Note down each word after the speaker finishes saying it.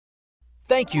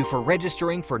Thank you for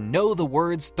registering for Know the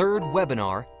Word's third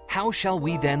webinar, How Shall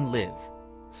We Then Live?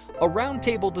 A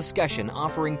roundtable discussion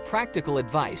offering practical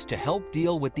advice to help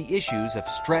deal with the issues of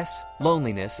stress,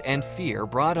 loneliness, and fear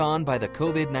brought on by the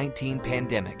COVID-19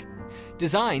 pandemic.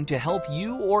 Designed to help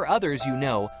you or others you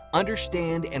know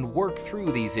understand and work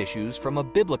through these issues from a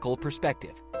biblical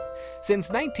perspective.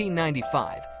 Since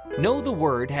 1995, Know the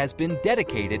Word has been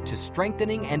dedicated to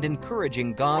strengthening and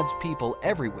encouraging God's people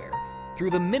everywhere through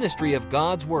the ministry of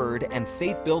God's Word and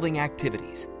faith-building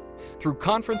activities. Through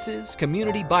conferences,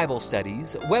 community Bible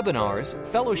studies, webinars,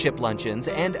 fellowship luncheons,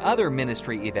 and other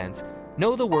ministry events,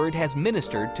 Know the Word has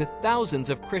ministered to thousands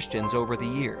of Christians over the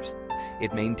years.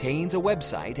 It maintains a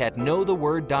website at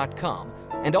knowtheword.com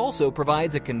and also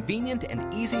provides a convenient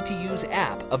and easy-to-use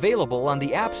app available on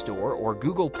the App Store or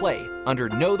Google Play under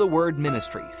Know the Word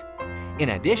Ministries. In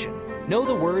addition, Know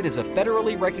the Word is a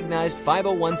federally recognized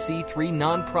 501c3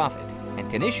 nonprofit and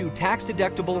can issue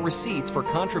tax-deductible receipts for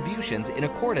contributions in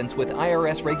accordance with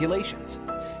IRS regulations.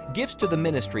 Gifts to the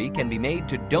ministry can be made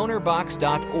to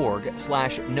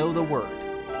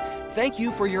donorbox.org/knowtheword. Thank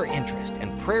you for your interest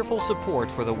and prayerful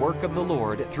support for the work of the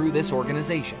Lord through this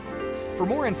organization. For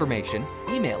more information,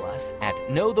 email us at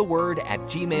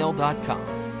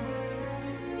knowtheword@gmail.com.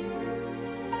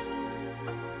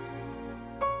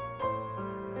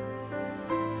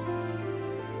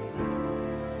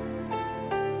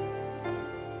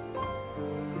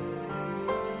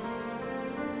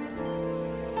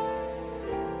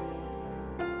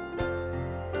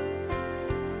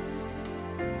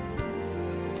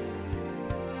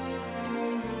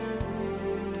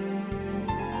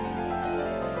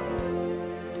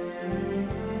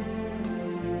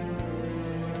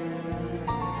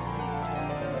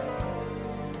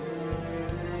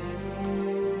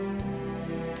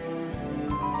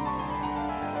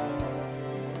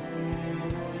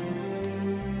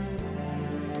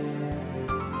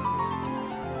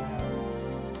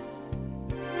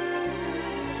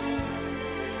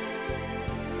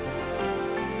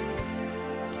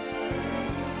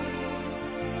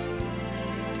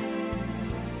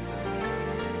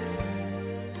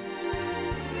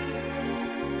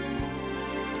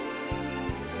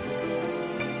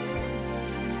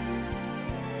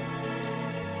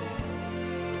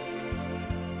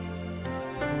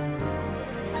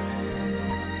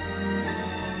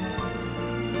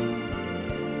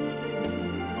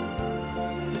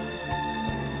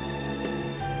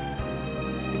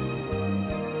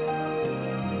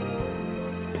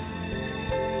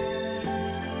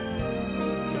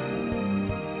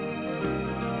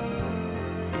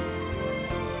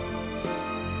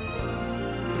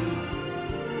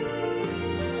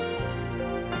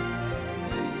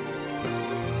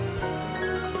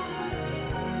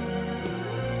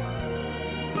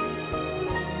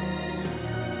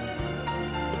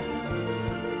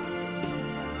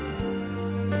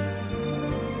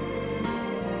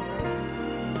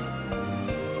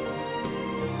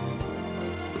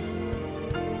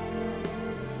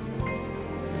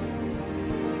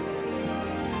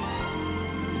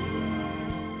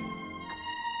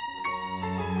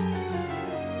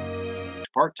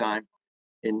 Part-time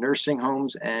in nursing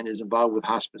homes and is involved with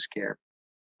hospice care.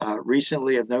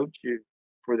 Recently, of note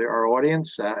for our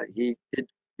audience, he did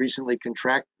recently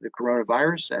contract the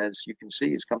coronavirus. As you can see,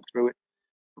 he's come through it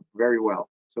very well.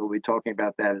 So we'll be talking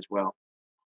about that as well.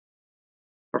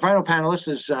 Our final panelist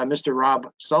is Mr. Rob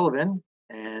Sullivan,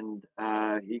 and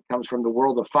he comes from the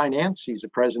world of finance. He's the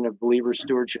president of Believer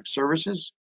Stewardship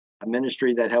Services, a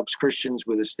ministry that helps Christians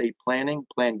with estate planning,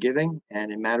 plan giving,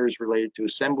 and in matters related to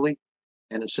assembly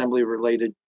and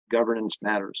assembly-related governance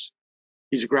matters.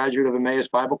 He's a graduate of Emmaus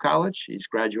Bible College. He's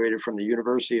graduated from the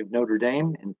University of Notre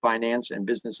Dame in finance and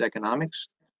business economics.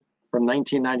 From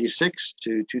 1996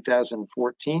 to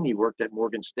 2014, he worked at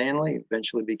Morgan Stanley,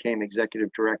 eventually became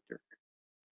executive director.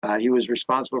 He was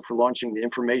responsible for launching the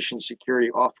Information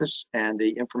Security Office and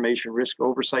the Information Risk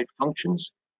Oversight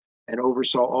functions, and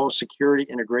oversaw all security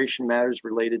integration matters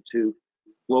related to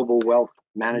global wealth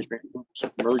management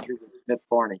merger with Smith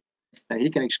Barney. Now, he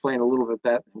can explain a little bit of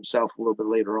that himself a little bit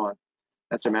later on.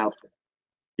 That's a mouthful.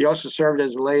 He also served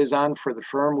as a liaison for the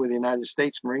firm with the United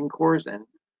States Marine Corps and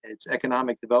its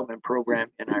economic development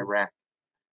program in Iraq.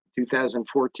 In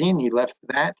 2014, he left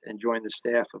that and joined the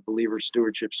staff of Believer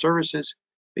Stewardship Services,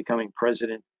 becoming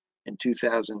president in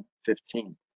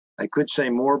 2015. I could say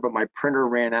more, but my printer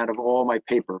ran out of all my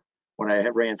paper when I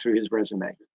ran through his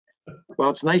resume.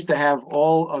 Well, it's nice to have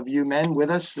all of you men with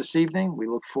us this evening. We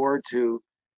look forward to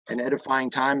an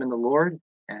edifying time in the Lord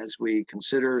as we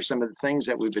consider some of the things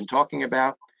that we've been talking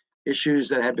about, issues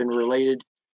that have been related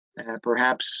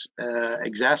perhaps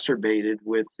exacerbated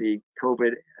with the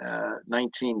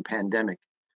COVID-19 pandemic.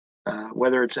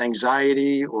 Whether it's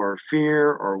anxiety or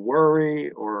fear or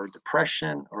worry or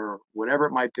depression or whatever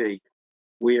it might be,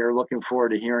 we are looking forward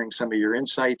to hearing some of your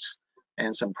insights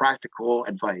and some practical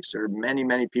advice. There are many,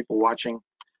 many people watching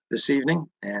this evening,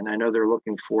 and I know they're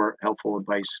looking for helpful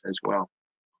advice as well.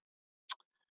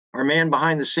 Our man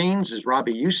behind the scenes is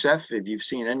Robbie Youssef. If you've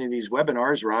seen any of these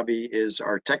webinars, Robbie is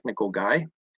our technical guy,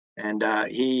 and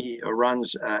he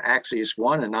runs Axios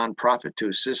One, a nonprofit to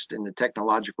assist in the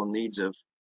technological needs of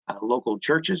local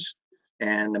churches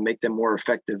and to make them more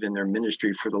effective in their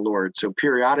ministry for the Lord. So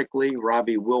periodically,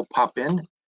 Robbie will pop in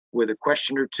with a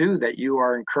question or two that you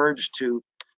are encouraged to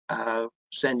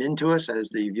send in to us as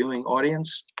the viewing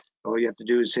audience. All you have to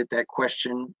do is hit that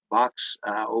question box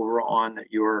over on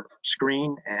your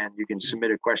screen and you can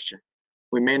submit a question.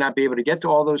 We may not be able to get to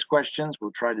all those questions.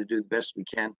 We'll try to do the best we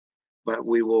can, but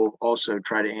we will also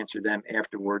try to answer them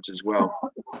afterwards as well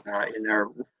in our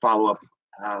follow-up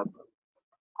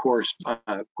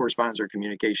correspondence or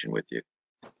communication with you.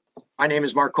 My name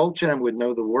is Mark Colchin. I'm with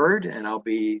Know the Word, and I'll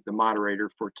be the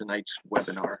moderator for tonight's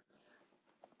webinar.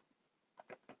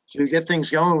 So to get things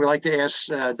going, we'd like to ask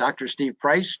Dr. Steve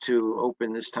Price to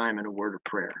open this time in a word of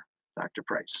prayer. Dr.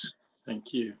 Price.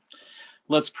 Thank you.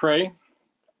 Let's pray.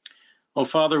 Oh,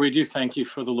 Father, we do thank you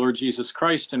for the Lord Jesus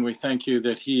Christ, and we thank you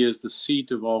that he is the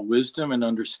seat of all wisdom and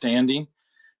understanding,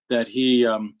 that he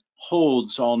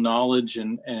holds all knowledge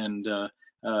and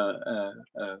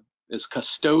is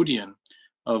custodian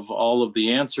of all of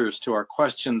the answers to our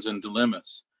questions and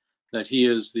dilemmas, that he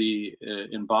is the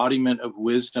embodiment of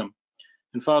wisdom.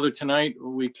 And Father, tonight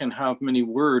we can have many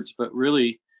words, but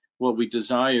really what we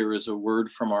desire is a word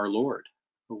from our Lord,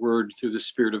 a word through the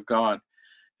Spirit of God.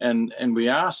 And we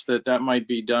ask that that might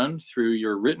be done through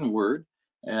your written word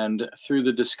and through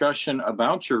the discussion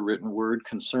about your written word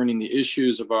concerning the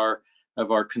issues of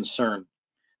our concern.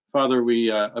 Father,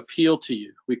 we appeal to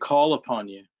you, we call upon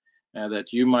you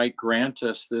that you might grant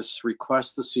us this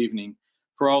request this evening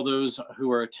for all those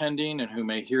who are attending and who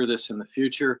may hear this in the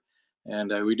future.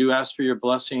 And we do ask for your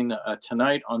blessing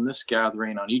tonight on this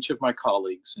gathering, on each of my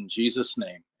colleagues. In Jesus'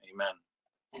 name,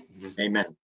 amen.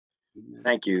 Amen.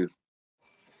 Thank you,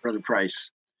 Brother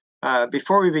Price.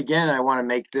 Before we begin, I want to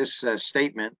make this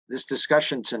statement. This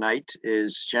discussion tonight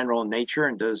is general in nature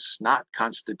and does not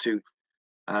constitute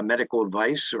medical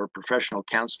advice or professional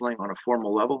counseling on a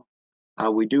formal level.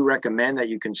 We do recommend that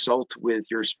you consult with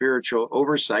your spiritual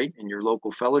oversight in your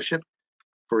local fellowship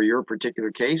for your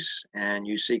particular case, and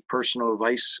you seek personal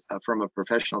advice from a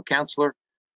professional counselor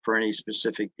for any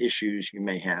specific issues you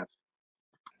may have.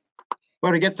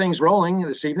 Well, to get things rolling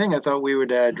this evening, I thought we would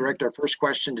direct our first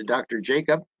question to Dr.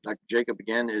 Jacob. Dr. Jacob,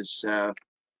 again, is a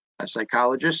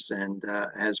psychologist and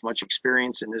has much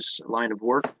experience in this line of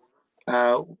work.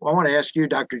 I want to ask you,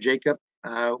 Dr. Jacob,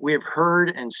 we have heard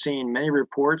and seen many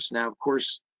reports. Now, of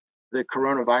course, the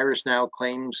coronavirus now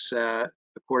claims,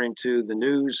 according to the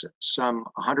news, some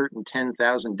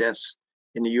 110,000 deaths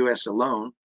in the US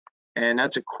alone. And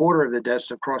that's a quarter of the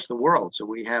deaths across the world. So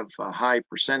we have a high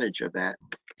percentage of that,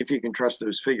 if you can trust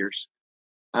those figures.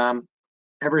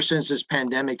 Ever since this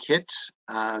pandemic hit,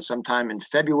 sometime in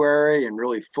February and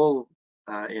really full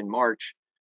in March,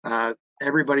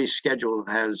 everybody's schedule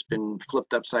has been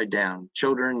flipped upside down.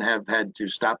 Children have had to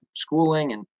stop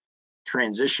schooling and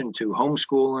transition to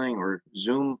homeschooling or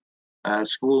Zoom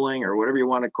schooling or whatever you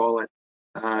want to call it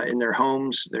in their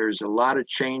homes. There's a lot of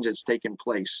change that's taken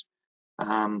place.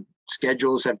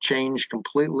 Schedules have changed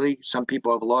completely. Some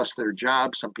people have lost their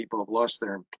jobs. Some people have lost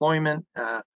their employment,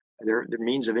 their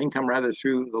means of income rather,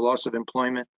 through the loss of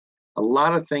employment. A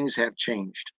lot of things have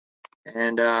changed.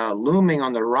 And looming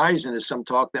on the horizon is some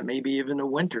talk that maybe even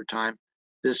in winter time,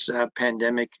 this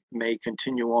pandemic may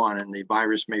continue on and the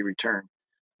virus may return.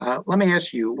 Let me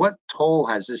ask you, what toll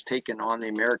has this taken on the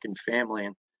American family,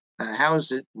 and how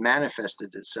has it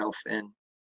manifested itself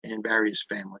in various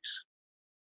families?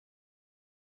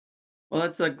 Well,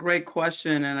 that's a great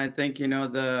question. And I think,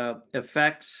 the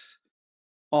effects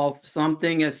of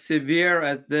something as severe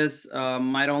as this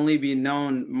might only be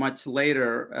known much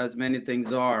later, as many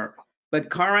things are. But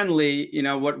currently,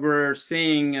 what we're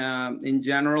seeing in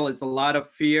general is a lot of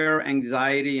fear,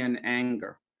 anxiety, and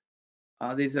anger.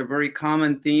 These are very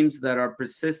common themes that are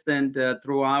persistent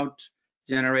throughout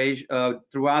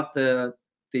throughout the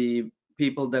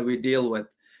people that we deal with.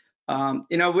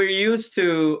 We're used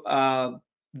to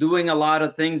doing a lot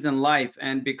of things in life,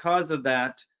 and because of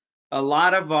that, a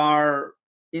lot of our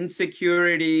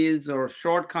insecurities or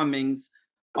shortcomings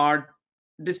are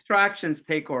distractions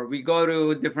take over. We go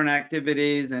to different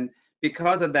activities, and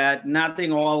because of that,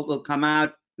 nothing all will come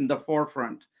out in the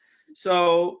forefront.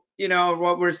 So, you know,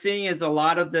 what we're seeing is a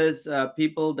lot of this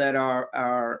people that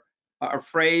are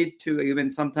afraid to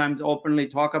even sometimes openly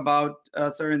talk about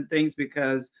certain things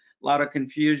because a lot of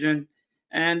confusion.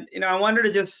 And, you know, I wanted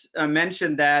to just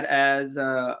mention that as,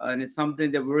 and it's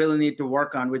something that we really need to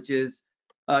work on, which is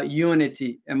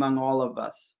unity among all of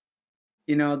us.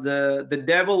 You know, the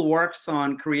devil works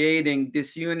on creating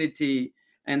disunity,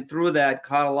 and through that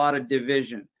cause a lot of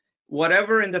division.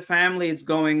 Whatever in the family is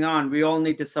going on, we all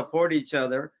need to support each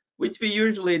other, which we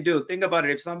usually do. Think about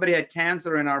it. If somebody had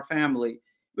cancer in our family,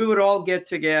 we would all get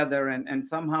together and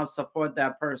somehow support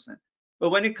that person.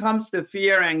 But when it comes to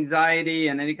fear, anxiety,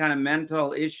 and any kind of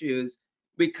mental issues,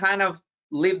 we kind of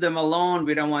leave them alone.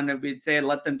 We don't want to, we'd say,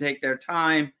 let them take their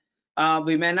time.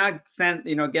 We may not send,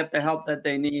 you know, get the help that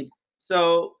they need.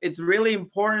 So it's really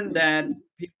important that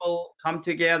people come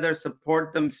together,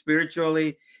 support them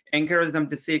spiritually, encourage them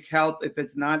to seek help if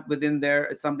it's not within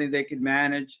their something they could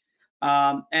manage,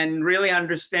 and really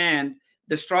understand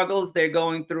the struggles they're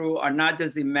going through are not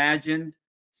just imagined.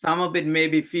 Some of it may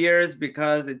be fears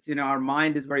because it's, you know, our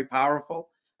mind is very powerful.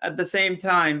 At the same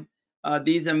time,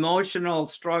 these emotional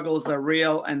struggles are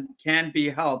real and can be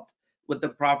helped with the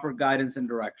proper guidance and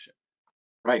direction.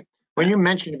 Right. When you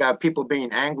mentioned about people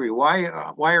being angry, why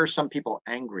are some people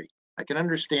angry? I can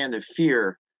understand the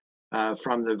fear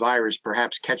from the virus,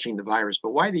 perhaps catching the virus,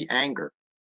 but why the anger?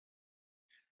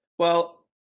 Well,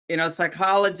 you know,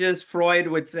 psychologist Freud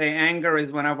would say anger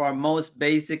is one of our most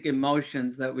basic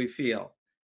emotions that we feel.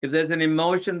 If there's an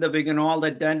emotion that we can all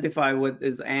identify with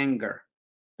is anger.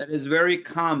 That is very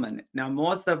common. Now,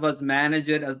 most of us manage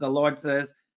it, as the Lord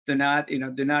says, do not, you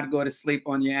know, do not go to sleep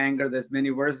on your anger. There's many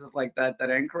verses like that that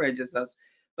encourages us.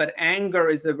 But anger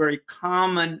is a very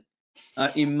common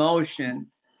emotion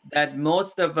that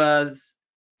most of us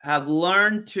have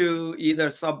learned to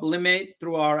either sublimate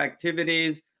through our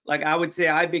activities. Like I would say,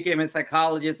 I became a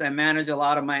psychologist. I manage a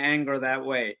lot of my anger that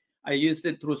way. I used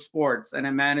it through sports, and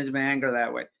I manage my anger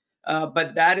that way.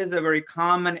 But that is a very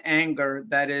common anger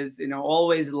that is, you know,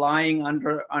 always lying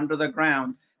under the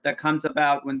ground that comes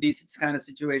about when these kind of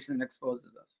situations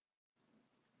exposes us.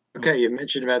 Okay, you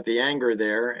mentioned about the anger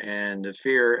there and the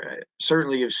fear.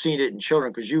 Certainly, you've seen it in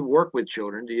children because you work with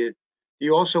children. Do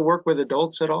you also work with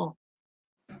adults at all?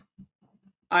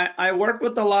 I work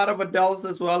with a lot of adults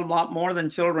as well, a lot more than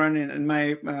children. In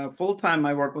my full time,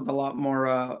 I work with a lot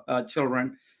more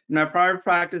children. In my private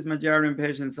practice, majority of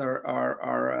patients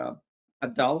are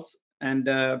adults, and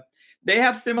they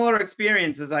have similar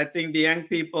experiences. I think the young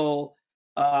people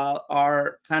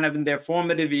are kind of in their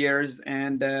formative years,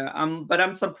 and but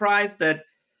I'm surprised that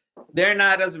they're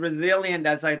not as resilient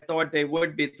as I thought they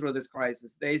would be through this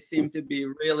crisis. They seem to be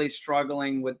really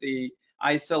struggling with the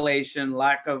isolation,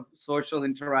 lack of social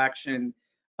interaction.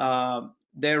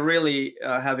 They're really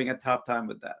having a tough time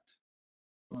with that.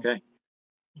 Okay.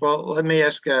 Well, let me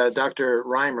ask Dr.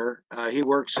 Reimer. He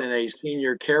works in a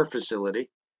senior care facility,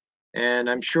 and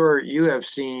I'm sure you have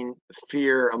seen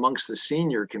fear amongst the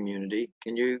senior community.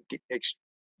 Can you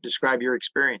describe your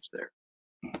experience there?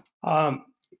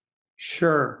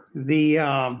 Sure.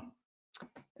 And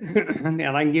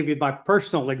I can give you my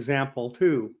personal example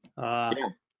too. Yeah,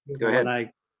 go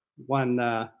ahead. When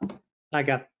I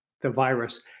got the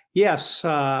virus. Yes,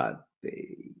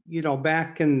 you know,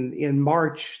 back in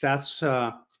March, that's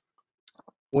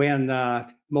when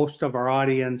most of our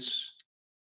audience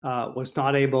was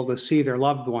not able to see their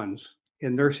loved ones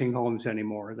in nursing homes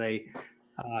anymore. They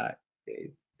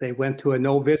went to a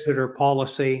no visitor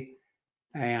policy,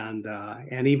 and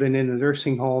even in the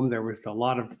nursing home there was a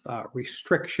lot of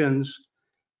restrictions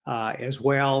as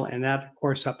well, and that of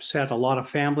course upset a lot of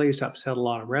families, upset a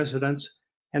lot of residents.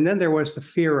 And then there was the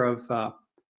fear of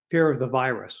the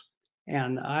virus.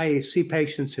 And I see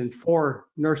patients in 4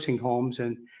 nursing homes,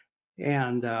 and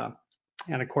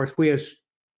of course we as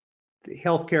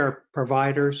healthcare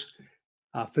providers,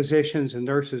 physicians and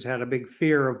nurses had a big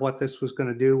fear of what this was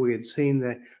going to do. We had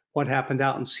seen what happened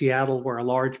out in Seattle, where a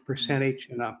large percentage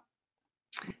in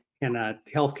a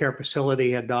healthcare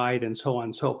facility had died, and so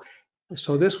on.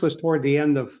 So this was toward the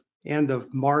end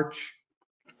of March,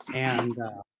 and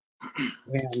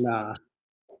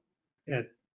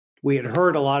we had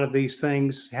heard a lot of these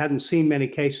things. Hadn't seen many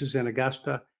cases in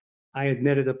Augusta. I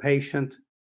admitted a patient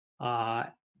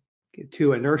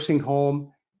to a nursing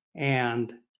home,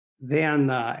 and then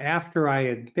after I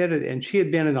admitted, and she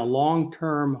had been in a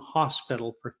long-term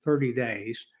hospital for 30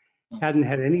 days, hadn't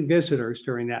had any visitors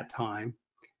during that time,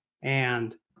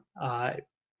 and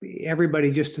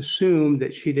everybody just assumed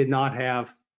that she did not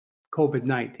have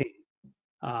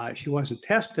COVID-19. She wasn't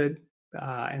tested,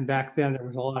 and back then there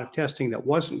was a lot of testing that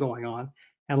wasn't going on.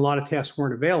 and a lot of tests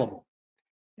weren't available.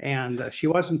 And she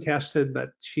wasn't tested,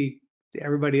 but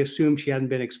everybody assumed she hadn't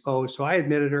been exposed. So I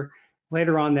admitted her.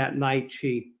 Later on that night,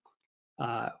 she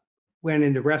went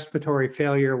into respiratory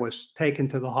failure, was taken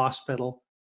to the hospital,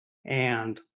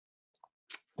 and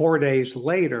 4 days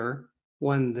later,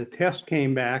 when the test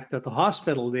came back that the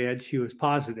hospital did, she was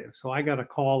positive. So I got a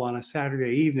call on a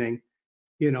Saturday evening,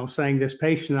 saying this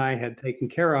patient I had taken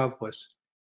care of was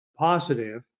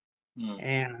positive.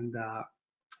 And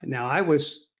now I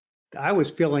was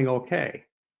feeling okay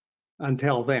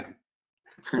until then.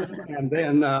 and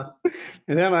then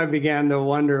I began to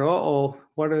wonder,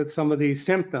 what are some of these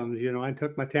symptoms? I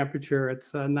took my temperature,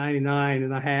 it's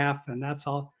 99.5, and that's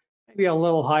all, maybe a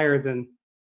little higher than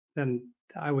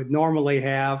I would normally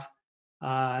have.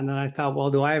 And then I thought, well,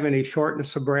 do I have any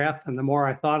shortness of breath? And the more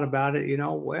I thought about it,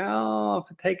 well,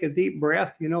 if I take a deep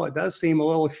breath, it does seem a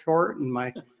little short, and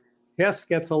my chest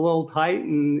gets a little tight,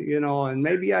 and and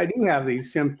maybe I do have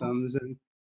these symptoms. And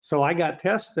so I got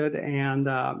tested, and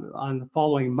on the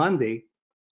following Monday,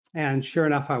 and sure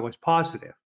enough, I was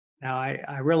positive. Now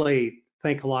I really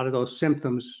think a lot of those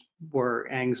symptoms were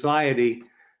anxiety.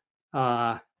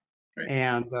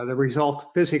 And the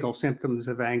result, physical symptoms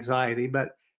of anxiety,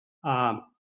 but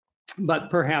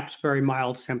perhaps very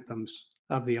mild symptoms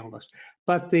of the illness.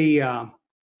 But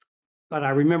I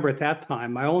remember at that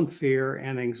time my own fear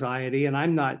and anxiety, and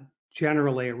I'm not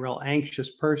generally a real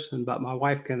anxious person, but my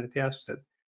wife can attest that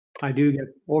I do get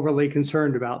overly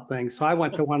concerned about things. So I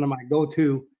went to one of my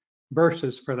go-to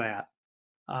verses for that,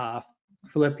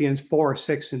 Philippians 4,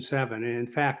 6, and 7. And in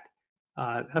fact,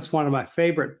 that's one of my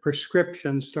favorite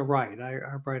prescriptions to write. I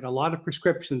write a lot of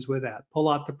prescriptions with that. Pull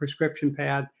out the prescription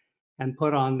pad and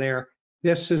put on there,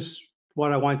 this is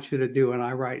what I want you to do. And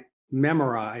I write,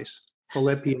 memorize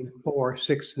Philippians 4,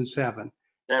 6, and 7.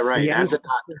 That right? As a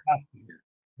doctor.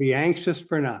 Be anxious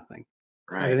for nothing.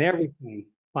 Right. But in everything,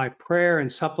 by prayer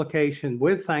and supplication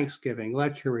with thanksgiving,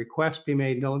 let your requests be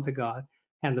made known to God.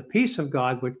 And the peace of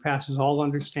God, which passes all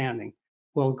understanding,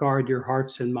 will guard your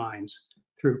hearts and minds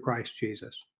through Christ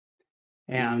Jesus.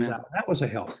 And that was a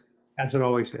help, as it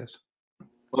always is.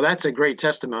 Well, that's a great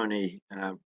testimony,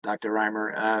 Dr.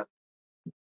 Reimer.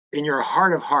 In your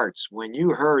heart of hearts, when you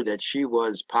heard that she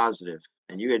was positive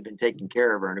and you had been taking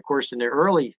care of her, and of course, in the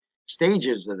early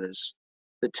stages of this,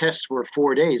 the tests were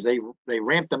 4 days. They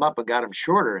ramped them up and got them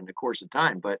shorter in the course of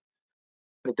time. But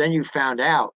then you found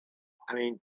out. I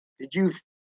mean, did you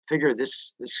figure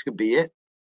this could be it?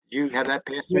 Did you have that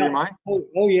pass through your mind?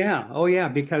 Oh yeah.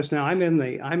 Because now I'm in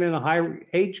a high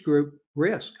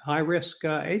risk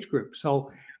age group.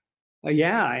 So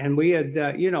yeah, and we had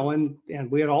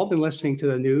and we had all been listening to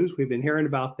the news. We've been hearing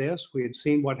about this. We had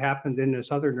seen what happened in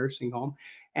this other nursing home,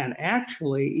 and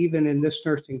actually, even in this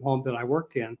nursing home that I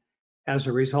worked in, as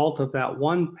a result of that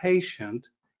one patient,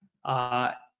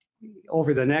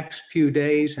 over the next few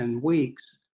days and weeks,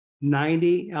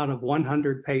 90 out of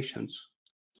 100 patients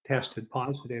tested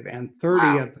positive, and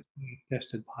 30 of them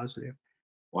tested positive.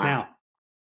 Wow.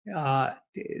 Now,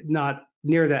 not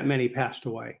near that many passed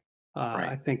away. Right.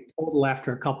 I think total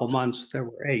after a couple months there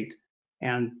were 8,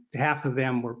 and half of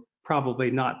them were probably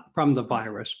not from the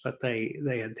virus, but they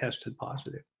had tested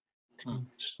positive.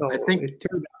 So I think it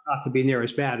turned out not to be near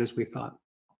as bad as we thought.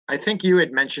 I think you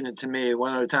had mentioned it to me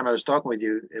one other time I was talking with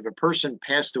you. If a person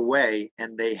passed away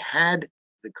and they had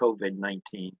the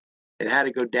COVID-19, it had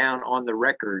to go down on the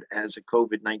record as a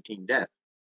COVID-19 death.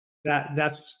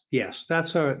 That's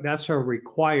a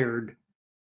required.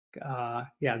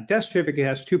 Death certificate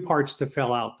has 2 parts to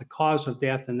fill out: the cause of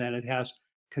death, and then it has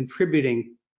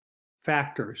contributing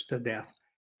factors to death.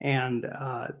 And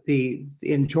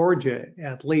in Georgia,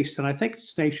 at least, and I think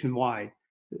it's nationwide,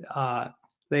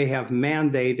 they have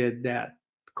mandated that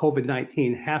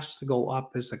COVID-19 has to go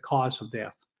up as a cause of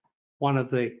death. One of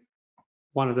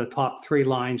the top 3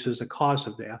 lines is a cause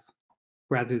of death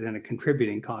rather than a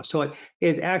contributing cause. So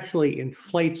it actually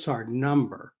inflates our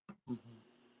number.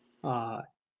 The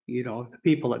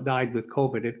people that died with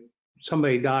COVID, if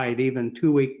somebody died even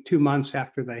 2 months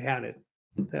after they had it,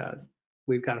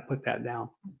 we've got to put that down.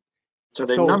 So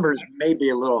the numbers may be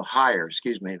a little higher.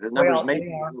 Excuse me. The numbers may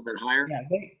be a little bit higher. Yeah,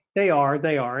 they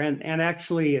are, and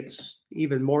actually it's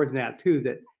even more than that too.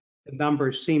 That the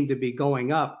numbers seem to be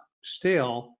going up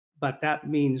still, but that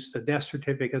means the death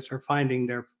certificates are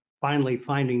finally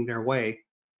finding their way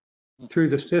through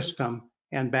the system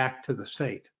and back to the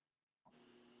state.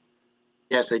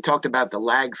 Yes, they talked about the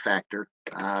lag factor,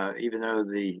 even though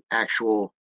the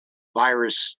actual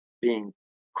virus being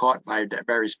caught by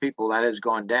various people, that has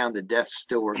gone down. The deaths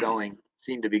still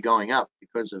seem to be going up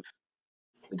because of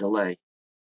the delay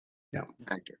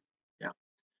factor. Yeah.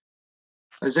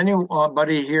 Does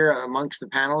anybody here amongst the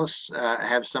panelists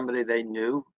have somebody they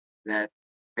knew that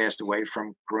passed away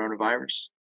from coronavirus?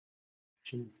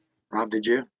 Rob, did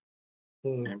you?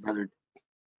 And Brother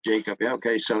Jacob? Yeah,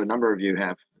 okay, so a number of you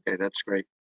have. Okay, that's great.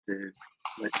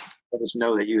 Let us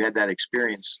know that you had that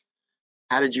experience.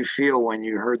 How did you feel when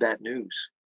you heard that news?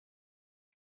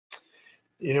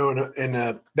 You know,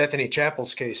 in Bethany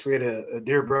Chapel's case, we had a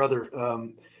dear brother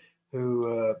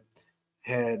who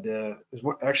was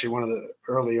actually one of the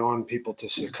early on people to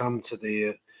succumb to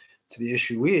the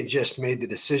issue. We had just made the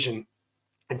decision,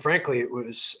 and frankly, it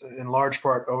was in large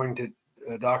part owing to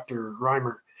Dr.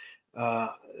 Reimer.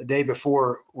 The day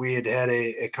before, we had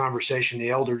a conversation, the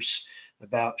elders,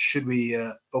 about should we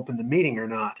open the meeting or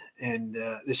not. And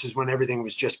this is when everything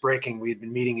was just breaking. We had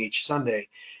been meeting each Sunday,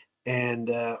 and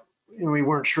we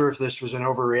weren't sure if this was an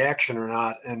overreaction or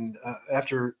not. And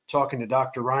after talking to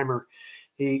Dr. Reimer,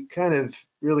 he kind of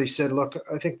really said, look,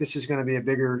 I think this is going to be a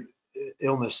bigger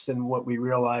illness than what we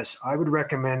realize. I would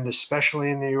recommend, especially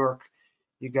in New York,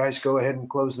 you guys go ahead and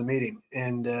close the meeting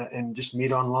and just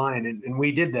meet online. And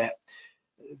we did that.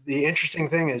 The interesting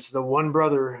thing is the one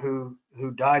brother who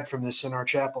died from this in our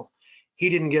chapel, he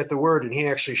didn't get the word, and he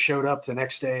actually showed up the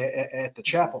next day at the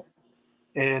chapel.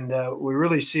 And we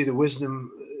really see the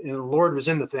wisdom, the Lord was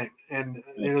in the thing. And,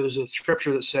 there's a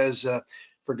scripture that says,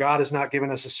 for God has not given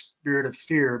us a spirit of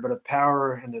fear, but of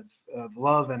power and of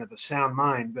love and of a sound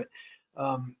mind. But,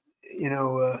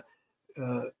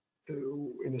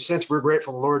 in a sense, we're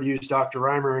grateful the Lord used Dr.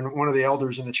 Reimer and one of the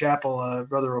elders in the chapel,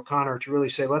 Brother O'Connor, to really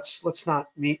say, let's not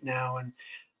meet now.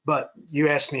 But you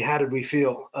asked me, how did we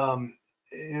feel?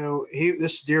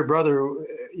 This dear brother,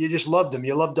 you just loved him.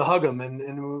 You loved to hug him,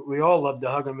 and we all loved to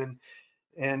hug him.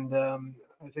 And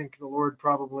I think the Lord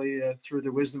probably, through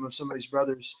the wisdom of some of these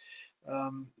brothers,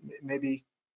 maybe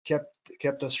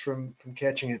kept us from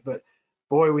catching it. But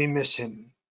boy, we miss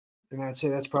him. And I'd say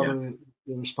that's probably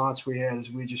the response we had,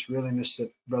 is we just really missed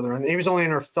it, brother. And he was only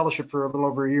in our fellowship for a little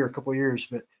over a year, a couple of years,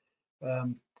 but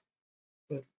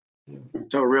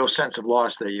So a real sense of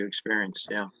loss that you experienced,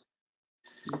 yeah.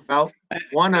 Well,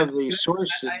 one of the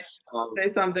sources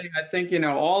say something. I think,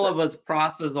 all of us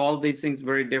process all these things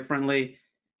very differently.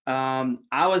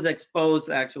 I was exposed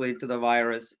actually to the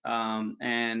virus,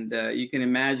 and you can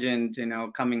imagine,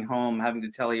 coming home, having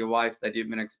to tell your wife that you've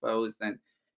been exposed, and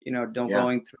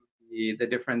going through the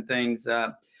different things.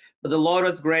 But the Lord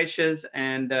was gracious,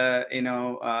 and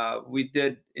we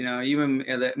did, even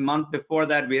the month before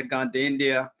that, we had gone to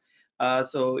India.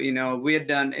 So we had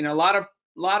done, a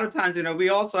lot of times, we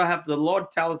also have, the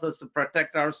Lord tells us to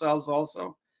protect ourselves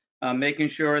also, making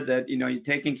sure that you're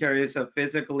taking care of yourself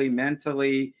physically,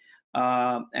 mentally,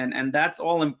 and that's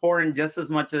all important just as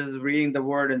much as reading the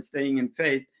Word and staying in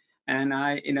faith. And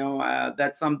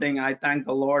that's something I thank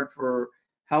the Lord for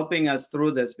helping us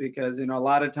through this, because a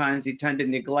lot of times we tend to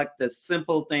neglect the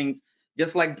simple things,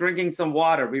 just like drinking some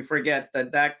water. We forget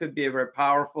that could be a very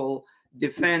powerful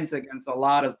defense against a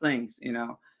lot of things.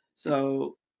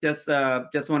 So just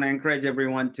want to encourage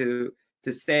everyone to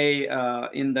stay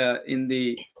in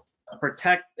the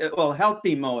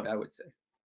healthy mode, I would say.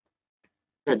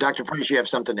 Dr. Price, you have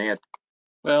something to add?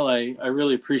 Well, I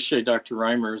really appreciate Dr.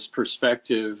 Reimer's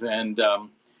perspective, and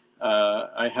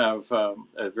I have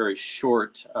a very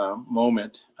short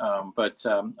moment, but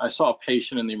I saw a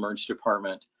patient in the emergency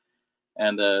department,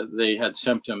 and they had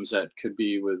symptoms that could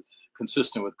be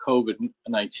consistent with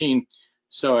COVID-19.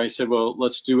 So I said, well,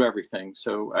 let's do everything.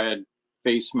 So I had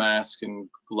face mask and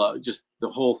glove, just the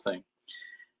whole thing.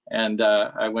 And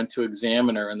I went to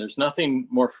examine her, and there's nothing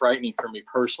more frightening for me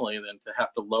personally than to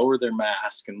have to lower their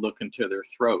mask and look into their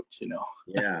throat,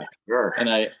 Yeah, sure. And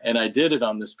I did it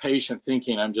on this patient,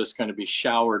 thinking I'm just going to be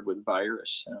showered with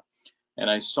virus. And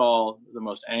I saw the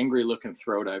most angry looking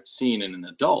throat I've seen in an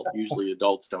adult. Usually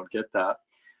adults don't get that.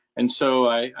 And so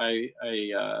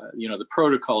the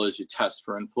protocol is you test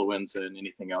for influenza and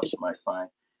anything else you might find.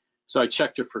 So I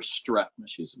checked her for strep, and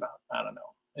she's about, I don't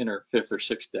know, in her 5th or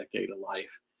 6th decade of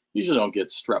life. Usually don't get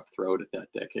strep throat at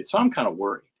that decade. So I'm kind of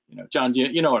worried, John,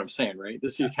 you know what I'm saying, right?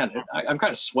 I'm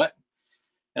kind of sweating,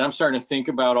 and I'm starting to think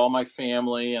about all my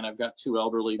family, and I've got 2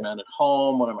 elderly men at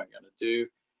home. What am I going to do?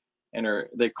 And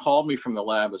they called me from the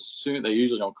lab as soon. They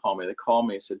usually don't call me. They called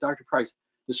me and said, Dr. Price,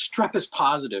 the strep is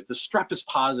positive. The strep is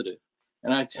positive.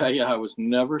 And I tell you, I was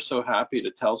never so happy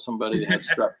to tell somebody that had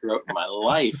strep throat in my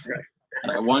life.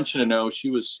 And I want you to know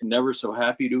she was never so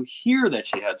happy to hear that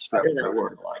she had strep throat in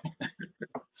her life.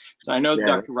 So I know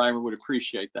Dr. Reimer would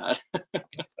appreciate that.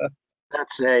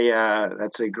 That's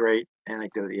a great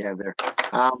anecdote you have there.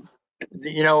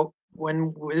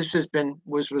 When this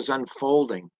was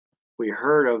unfolding, we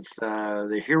heard of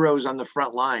the heroes on the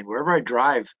front line. Wherever I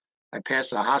drive, I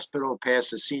pass a hospital,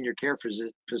 pass a senior care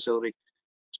facility,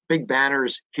 big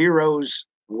banners, heroes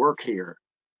work here.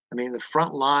 I mean, the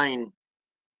front line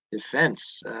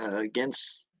defense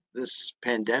against this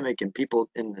pandemic and people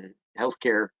in the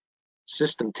healthcare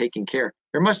system taking care.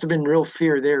 There must have been real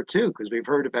fear there too, because we've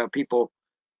heard about people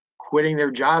quitting their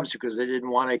jobs because they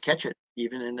didn't want to catch it,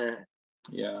 even in the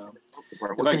Yeah.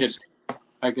 department.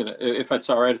 I could, if it's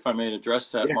all right, if I may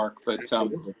address that, Yeah, Mark. But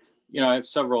absolutely. you know, I have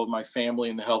several of my family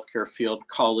in the healthcare field,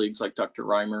 colleagues like Dr.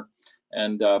 Reimer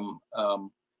and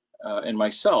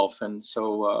myself, and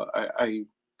so I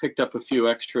picked up a few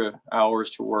extra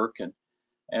hours to work,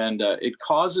 and it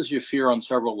causes you fear on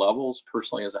several levels.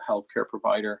 Personally, as a healthcare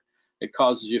provider, it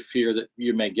causes you fear that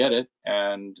you may get it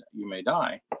and you may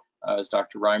die, as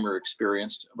Dr. Reimer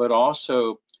experienced, but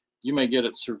also you may get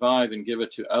it, survive, and give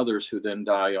it to others who then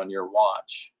die on your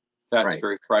watch. That's Right.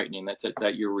 very frightening.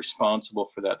 That you're responsible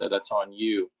for that. That's on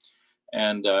you,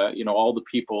 and you know, all the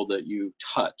people that you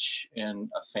touch in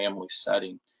a family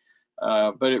setting.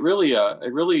 But it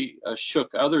really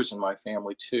shook others in my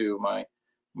family too. My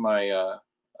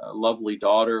lovely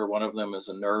daughter, one of them is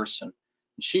a nurse, and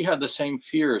she had the same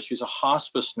fears. She's a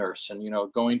hospice nurse, and you know,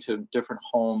 going to different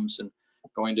homes and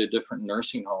going to different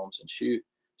nursing homes, and she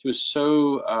was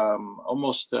so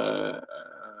almost I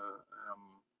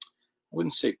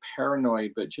wouldn't say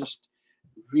paranoid, but just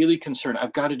really concerned.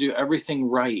 I've got to do everything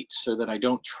right so that I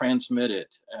don't transmit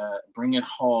it, bring it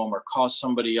home, or cause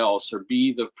somebody else, or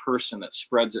be the person that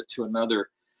spreads it to another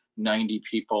 90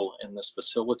 people in this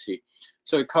facility.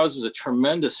 So it causes a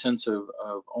tremendous sense of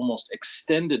almost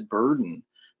extended burden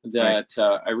that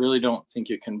I really don't think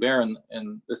you can bear.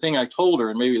 And the thing I told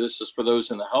her, and maybe this is for those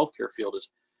in the healthcare field, is,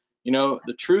 you know,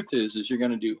 the truth is you're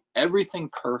going to do everything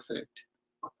perfect,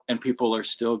 and people are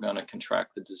still going to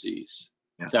contract the disease.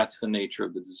 Yeah. That's the nature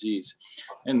of the disease,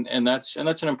 and that's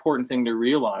an important thing to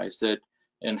realize, that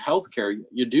in healthcare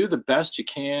you do the best you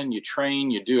can, you train,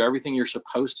 you do everything you're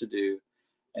supposed to do,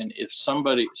 and if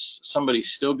somebody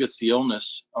still gets the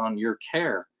illness on your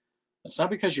care, it's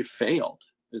not because you failed.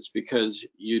 It's because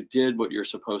you did what you're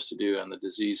supposed to do, and the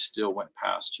disease still went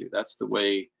past you. That's the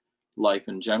way life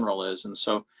in general is, and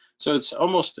so it's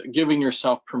almost giving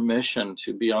yourself permission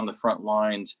to be on the front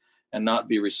lines and not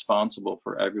be responsible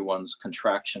for everyone's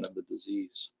contraction of the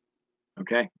disease.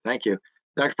 Okay, thank you.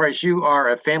 Dr. Price, you are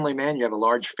a family man. You have a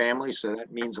large family, so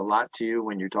that means a lot to you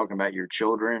when you're talking about your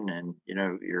children and, you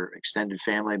know, your extended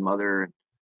family, mother and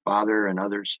father and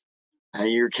others.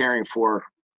 And you're caring for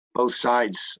both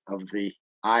sides of the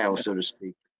aisle, so to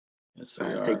speak. Yes, we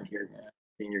are. Taking care of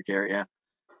senior care, yeah.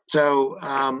 So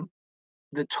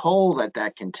the toll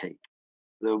that can take,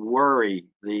 the worry,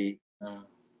 the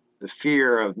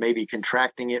fear of maybe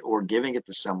contracting it or giving it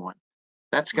to someone,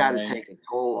 that's got to Right. take a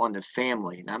toll on the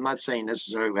family. And I'm not saying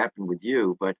necessarily what happened with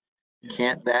you, but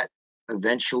can't that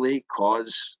eventually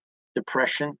cause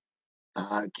depression?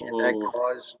 Can't that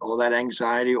cause all that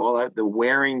anxiety, all that, the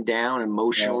wearing down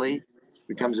emotionally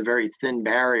becomes a very thin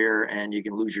barrier, and you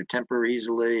can lose your temper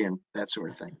easily and that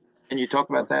sort of thing. Can you talk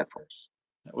about that for us?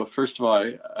 Well, first of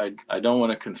all, I don't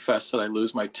want to confess that I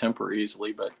lose my temper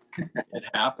easily, but it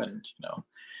happened, you know.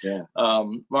 Yeah.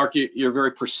 Mark, you're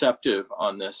very perceptive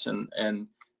on this, and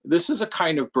this is a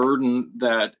kind of burden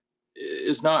that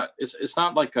is not, it's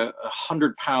not like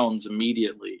 100 pounds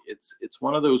immediately. It's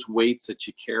one of those weights that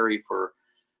you carry for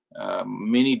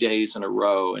many days in a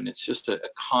row, and it's just a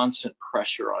constant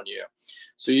pressure on you.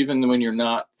 So even when you're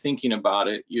not thinking about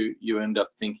it, you end up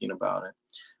thinking about it.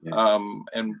 Yeah.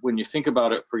 And when you think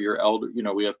about it for your elder, you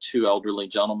know, we have two elderly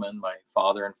gentlemen, my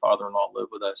father and father-in-law live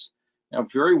with us. I'm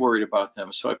very worried about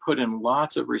them, so I put in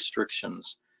lots of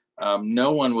restrictions.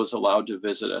 No one was allowed to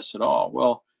visit us at all.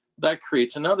 Well, that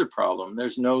creates another problem.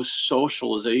 There's no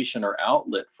socialization or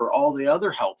outlet for all the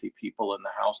other healthy people in the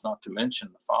house, not to mention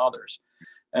the fathers.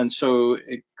 And so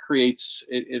it creates,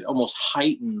 it almost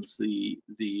heightens the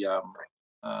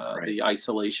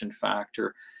isolation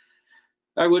factor.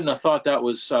 I wouldn't have thought that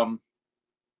was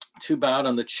too bad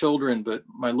on the children, but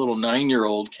my little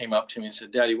 9-year-old came up to me and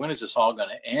said, "Daddy, when is this all going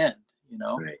to end? You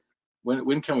know,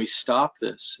 when can we stop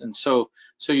this?" And so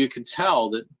you could tell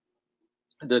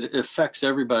that it affects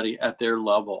everybody at their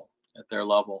level.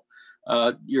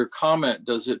 Your comment,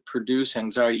 does it produce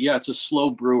anxiety? Yeah, it's a slow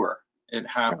brewer.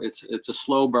 It's a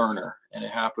slow burner, and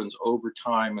it happens over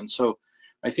time. And so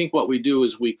I think what we do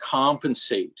is we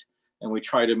compensate, and we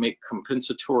try to make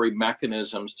compensatory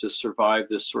mechanisms to survive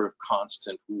this sort of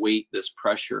constant weight, this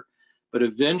pressure. But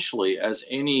eventually, as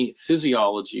any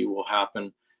physiology will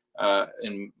happen,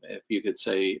 and if you could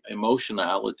say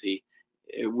emotionality,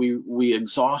 we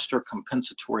exhaust our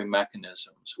compensatory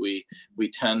mechanisms. We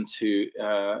tend to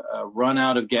run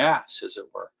out of gas, as it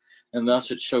were, and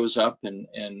thus it shows up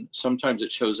in sometimes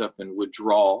it shows up in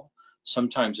withdrawal.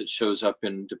 Sometimes it shows up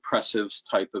in depressive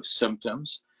type of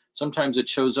symptoms. Sometimes it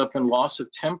shows up in loss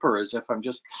of temper, as if I'm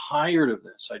just tired of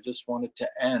this. I just want it to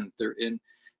end.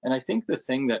 And I think the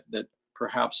thing that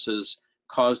perhaps has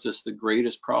caused us the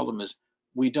greatest problem is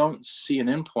we don't see an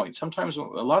endpoint. Sometimes, a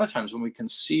lot of times, when we can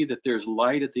see that there's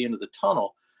light at the end of the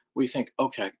tunnel, we think,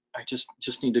 okay, I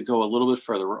just need to go a little bit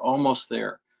further. We're almost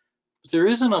there. But there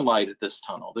isn't a light at this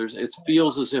tunnel. It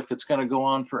feels as if it's going to go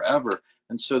on forever.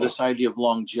 And so this idea of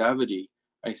longevity,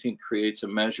 I think, creates a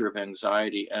measure of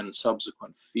anxiety and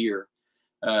subsequent fear.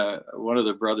 One of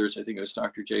the brothers, I think it was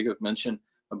Dr. Jacob, mentioned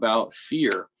about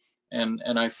fear. And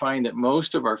I find that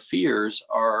most of our fears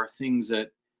are things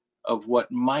of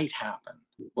what might happen,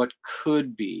 what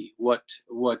could be, what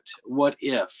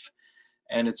if.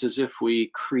 And it's as if we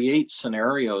create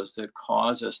scenarios that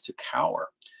cause us to cower.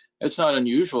 It's not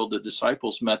unusual. The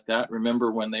disciples met that.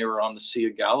 Remember when they were on the Sea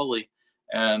of Galilee,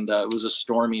 and it was a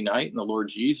stormy night, and the Lord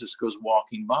Jesus goes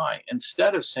walking by.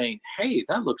 Instead of saying, hey,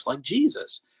 that looks like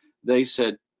Jesus, they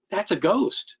said, that's a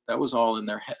ghost. That was all in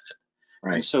their head.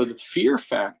 Right. And so the fear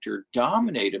factor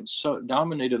dominated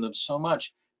them so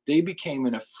much, they became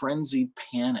in a frenzied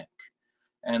panic.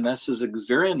 And this is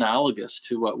very analogous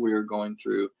to what we are going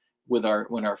through with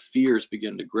when our fears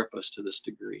begin to grip us to this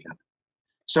degree.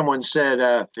 Someone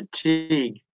said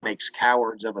fatigue makes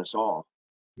cowards of us all.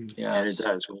 Yes. And it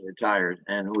does when we're tired,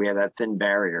 and we have that thin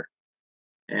barrier.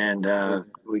 And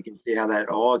we can see how that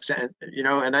all,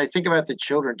 and I think about the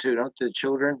children too. Don't the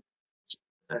children,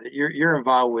 you're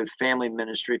involved with family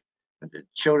ministry, the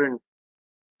children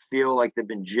feel like they've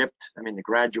been gypped. I mean, the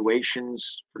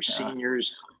graduations for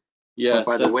seniors went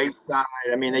by the wayside.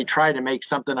 I mean, they try to make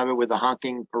something of it with the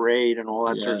honking parade and all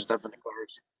that sort of stuff in the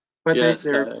cars. But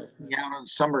they're missing out on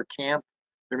summer camp.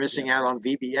 They're missing out on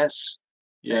VBS.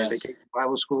 Vacation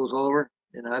Bible schools all over.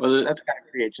 That's got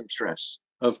to create some stress.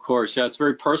 Of course, it's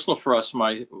very personal for us.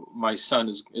 My son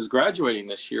is graduating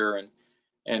this year,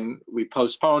 and we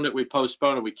postponed it, we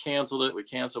canceled it,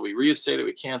 we reinstated it,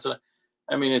 we canceled it.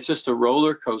 I mean, it's just a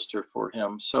roller coaster for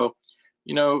him. So,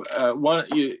 one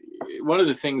of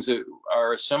the things that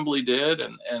our assembly did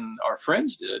and our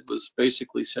friends did was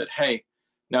basically said, hey,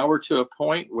 now we're to a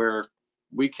point where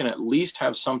we can at least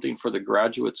have something for the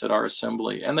graduates at our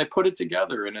assembly. And they put it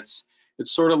together, and it's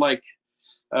sort of like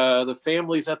the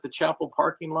families at the chapel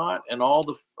parking lot, and all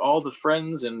the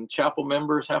friends and chapel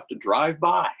members have to drive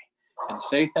by and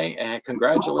say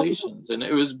congratulations. And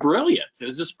it was brilliant. It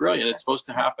was just brilliant. It's supposed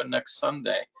to happen next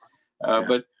Sunday.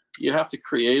 But you have to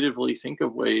creatively think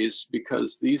of ways,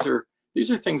 because these are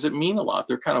things that mean a lot.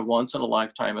 They're kind of once in a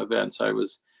lifetime events. I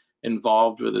was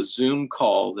involved with a Zoom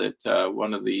call that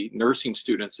one of the nursing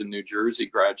students in New Jersey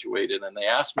graduated, and they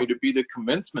asked me to be the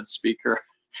commencement speaker.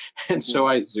 And so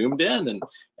I zoomed in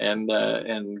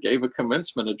and gave a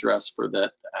commencement address for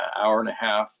that hour and a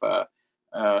half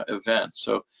event.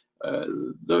 So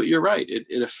though you're right,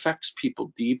 it affects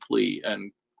people deeply,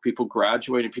 and people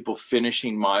graduating, people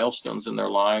finishing milestones in their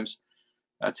lives.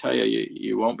 I tell you,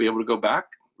 you won't be able to go back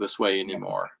this way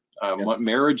anymore. What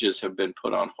marriages have been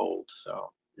put on hold.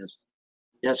 So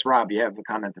yes, Rob, you have a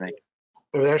comment to make.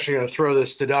 I was actually going to throw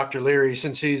this to Dr. Leary,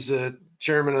 since he's the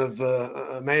chairman of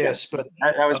Emmaus. But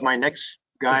that was my next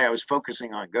guy I was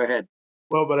focusing on. Go ahead.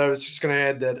 Well, but I was just going to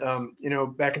add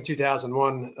that, back in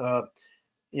 2001, a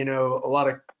lot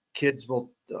of kids a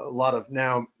lot of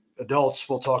now adults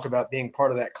will talk about being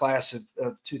part of that class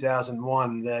of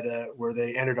 2001 that where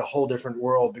they entered a whole different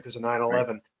world because of 9/11.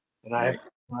 Right. And I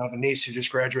have a niece who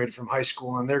just graduated from high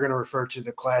school, and they're going to refer to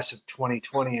the class of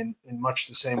 2020 in much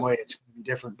the same way. It's going to be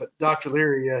different. But Dr.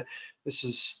 Leary, this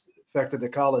has affected the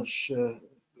college. You're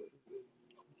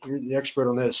the expert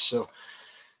on this, so.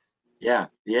 Yeah,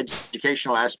 the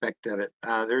educational aspect of it.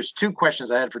 There's two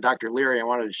questions I had for Dr. Leary. I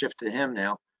wanted to shift to him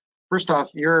now. First off,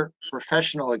 your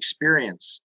professional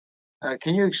experience.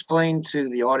 Can you explain to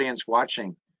the audience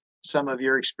watching some of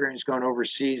your experience going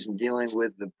overseas and dealing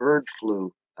with the bird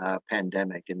flu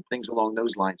pandemic and things along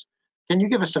those lines? Can you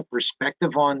give us a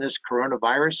perspective on this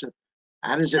coronavirus and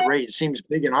how does it rate? It seems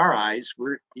big in our eyes.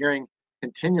 We're hearing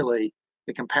continually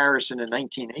the comparison in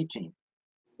 1918.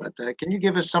 But can you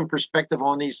give us some perspective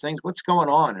on these things? What's going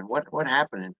on and what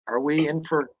happened? Are we in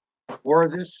for more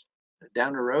of this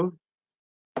down the road?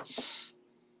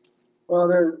 Well,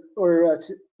 there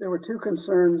were two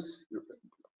concerns,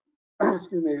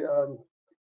 excuse me,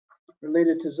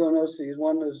 related to zoonoses.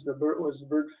 One was the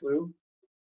bird flu,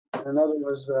 and another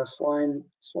was swine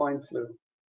flu.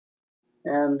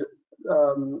 And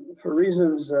for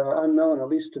reasons unknown, at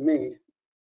least to me,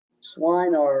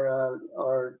 swine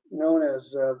are known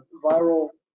as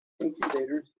viral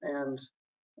incubators, and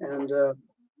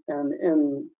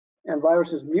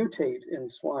viruses mutate in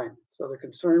swine. So the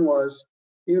concern was,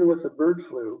 even with the bird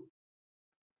flu,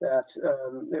 that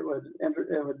it would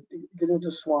get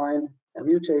into swine and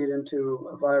mutate into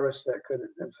a virus that could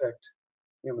infect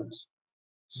humans.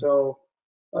 So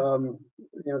the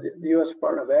U.S.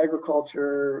 Department of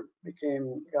Agriculture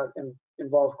got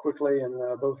involved quickly in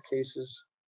both cases,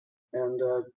 and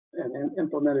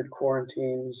implemented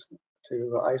quarantines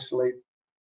to isolate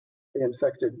the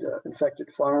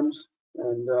infected farms.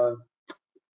 And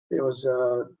it was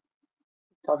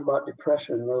talk about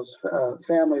depression. Those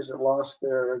families that lost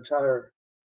their entire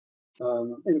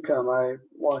income. I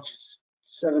watched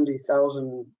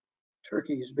 70,000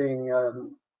 turkeys being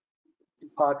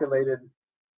populated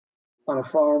on a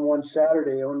farm one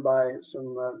Saturday, owned by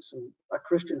a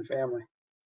Christian family,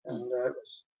 and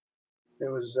it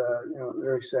was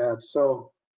very sad.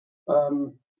 So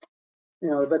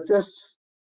but this,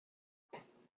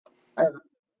 I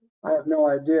have no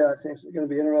idea. I think it's going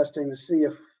to be interesting to see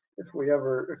if we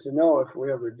ever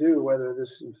do, whether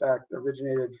this in fact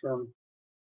originated from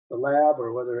the lab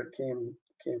or whether it came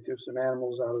through some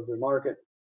animals out of the market.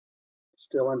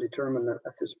 Still undetermined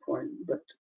at this point, but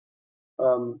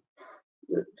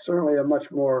it's certainly a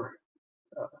much more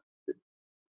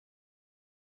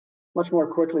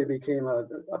quickly became a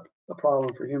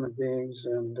problem for human beings,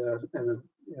 and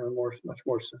much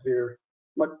more severe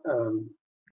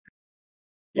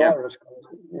virus,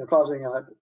 causing a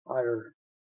higher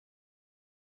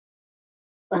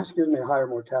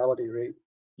mortality rate.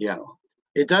 Yeah,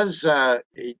 it does.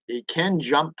 It can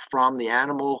jump from the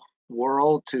animal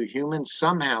world to humans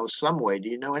somehow, some way. Do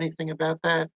you know anything about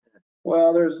that?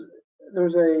 Well,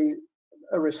 there's a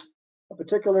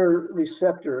particular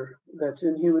receptor that's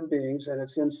in human beings, and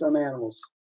it's in some animals.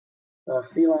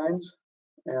 Felines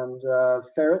and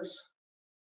ferrets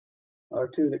are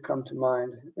two that come to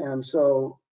mind, and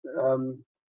so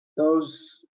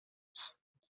those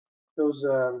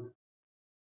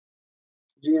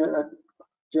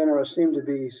genera seem to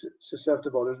be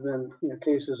susceptible. There's been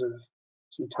cases of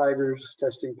some tigers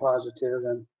testing positive,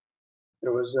 and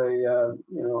there was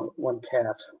one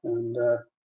cat, and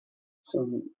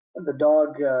the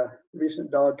dog,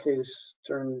 recent dog case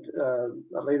turned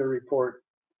a later report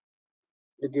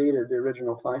negated the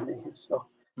original finding. So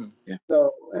yeah.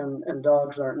 And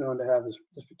dogs aren't known to have this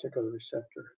particular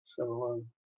receptor. So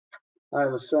we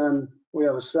have a son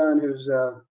who's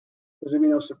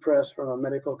immunosuppressed from a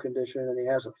medical condition, and he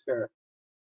has a ferret.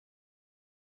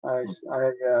 I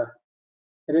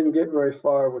didn't get very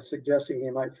far with suggesting he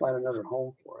might find another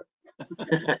home for it.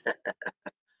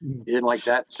 You didn't like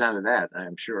that sound of that,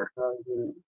 I'm sure.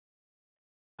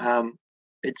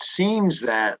 It seems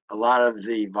that a lot of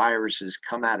the viruses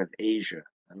come out of Asia.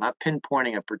 I'm not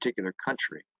pinpointing a particular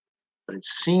country, but it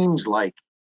seems like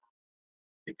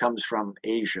it comes from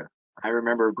Asia. I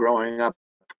remember growing up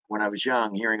when I was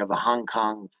young, hearing of the Hong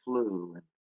Kong flu and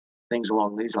things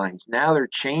along these lines. Now they're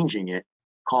changing it,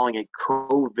 calling it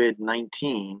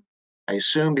COVID-19. I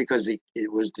assume because it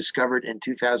was discovered in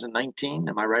 2019.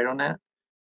 Am I right on that?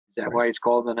 Is that why it's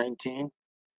called the 19?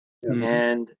 Mm-hmm.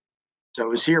 And so it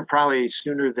was here probably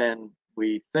sooner than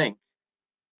we think.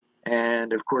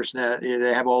 And of course, now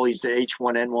they have all these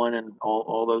H1N1 and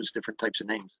all those different types of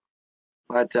names.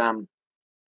 But tell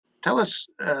us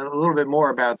a little bit more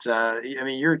about,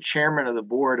 you're chairman of the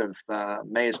board of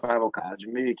Emmaus Bible College.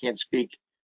 Maybe you can't speak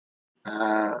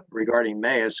regarding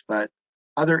Emmaus, but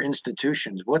other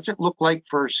institutions. What's it look like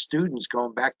for students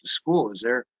going back to school? Is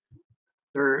there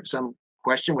some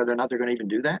question whether or not they're going to even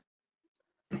do that?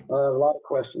 A lot of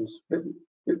questions.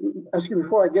 Excuse me,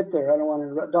 before I get there, I don't want to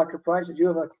interrupt. Dr. Price, did you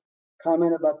have a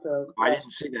comment about the? I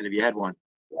didn't see that. If you had one.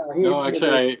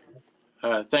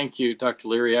 Thank you, Dr.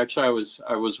 Leary. Actually,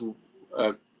 I was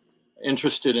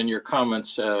interested in your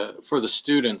comments for the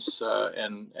students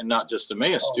and not just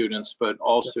Emmaus students, but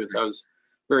all students. I was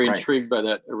very intrigued by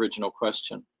that original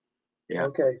question. Yeah.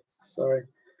 Okay. Sorry.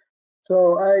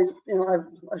 So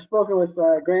I've spoken with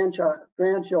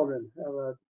grandchildren of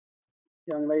a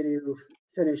young lady who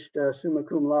finished summa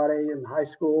cum laude in high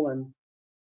school, and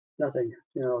nothing,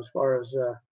 as far as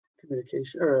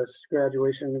communication or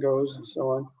graduation goes and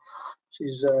so on.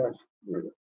 She's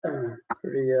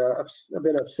pretty a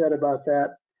bit upset about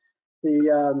that.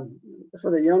 For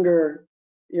the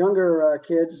younger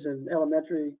kids in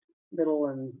elementary, middle,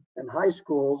 and high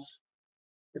schools,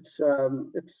 it's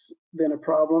been a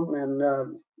problem, and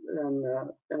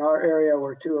in our area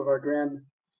where two of our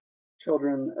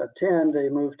children attend, they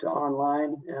move to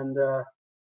online, and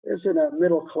it's in a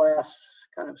middle class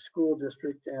kind of school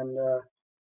district, and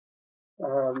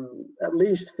at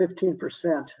least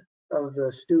 15% of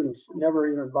the students never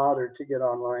even bothered to get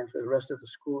online for the rest of the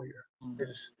school year. They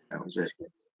That was it.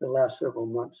 the last several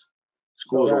months.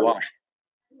 School was So a wash.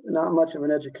 not much of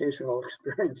an educational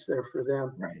experience there for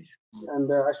them. Right.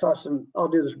 And I saw some, I'll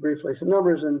do this briefly, some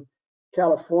numbers in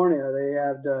California. They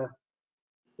had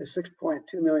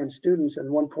 6.2 million students and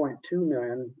 1.2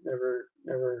 million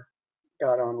never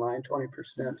got online,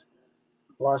 20%.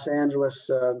 Los Angeles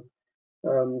had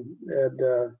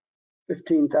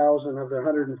 15,000 of their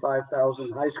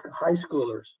 105,000 high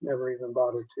schoolers never even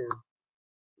bothered to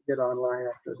get online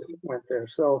after they went there.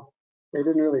 So they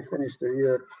didn't really finish their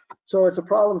year. So it's a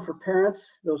problem for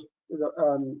parents, those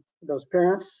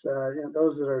parents,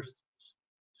 those that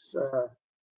are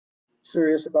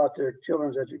serious about their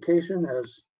children's education,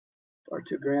 as our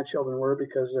two grandchildren were,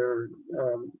 because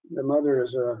the mother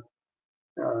is an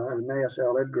Emmaus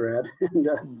Ed grad,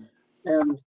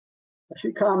 and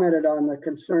she commented on the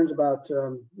concerns about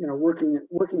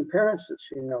working parents that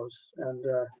she knows, and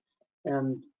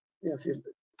if you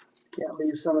can't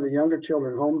leave some of the younger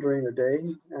children home during the day,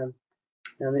 and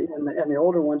the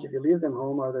older ones, if you leave them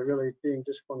home, are they really being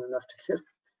disciplined enough to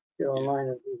get online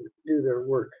and do their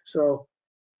work? So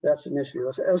that's an issue.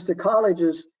 As to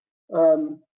colleges,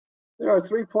 there are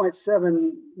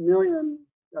 3.7 million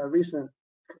recent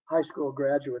high school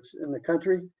graduates in the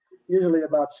country. Usually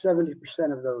about 70%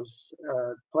 of those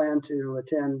plan to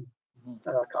attend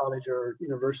college or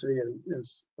university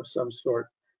of some sort.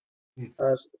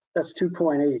 That's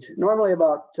 2.8. Normally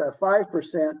about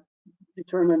 5%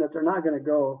 determine that they're not going to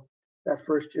go that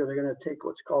first year. They're going to take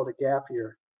what's called a gap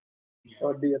year. That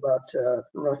would be about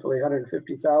roughly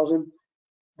 150,000.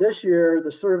 This year,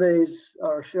 the surveys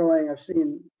are showing, I've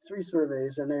seen 3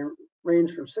 surveys, and they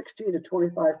range from 16 to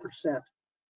 25%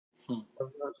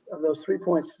 of those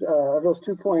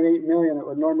 2.8 million that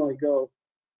would normally go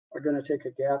are going to take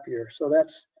a gap year. So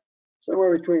that's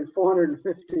somewhere between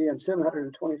 450 and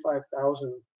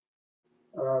 725,000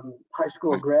 high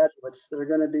school graduates that are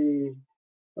going to be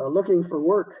looking for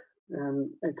work and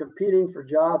competing for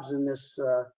jobs in this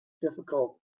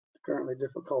currently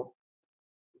difficult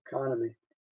economy.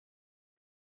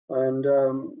 And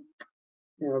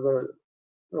the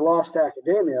lost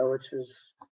academia, which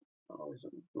is always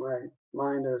in my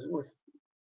mind as with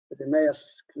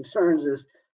Emmaus concerns, is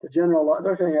the general.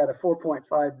 They're looking at a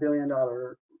 $4.5 billion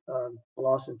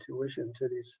loss in tuition to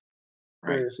these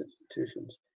various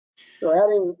institutions. So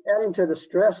adding to the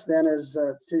stress then is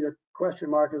to your question,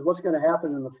 Mark, is what's going to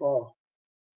happen in the fall?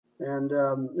 And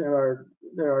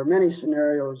there are many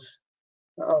scenarios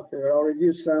out there. I'll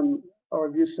review some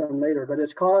later, but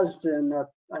it's caused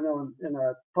I know in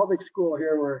a public school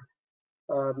here where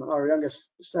our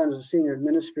youngest son is a senior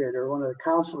administrator. One of the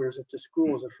counselors at the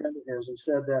school is a friend of his, and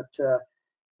said that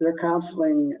their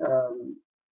counseling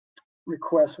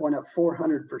requests went up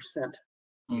 400%.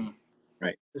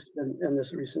 Right. Just in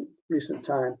this recent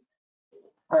time.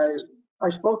 I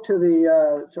spoke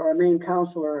to our main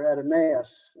counselor at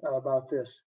Emmaus about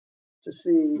this to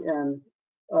see, and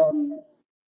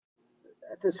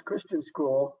at this Christian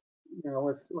school,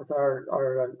 with our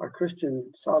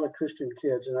solid Christian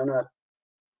kids, and I'm not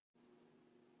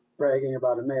bragging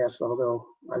about Emmaus, although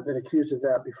I've been accused of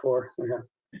that before.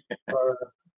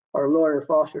 Our lawyer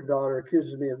foster daughter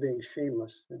accuses me of being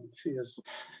shameless, and she is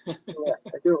correct.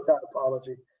 I do it without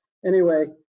apology. Anyway,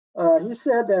 he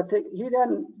said that he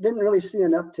didn't really see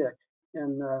an uptick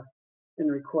in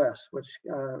requests, which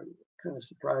kind of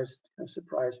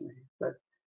surprised me. But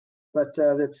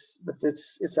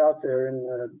it's out there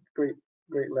in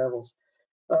great levels.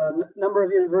 Number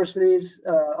of universities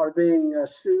are being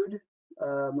sued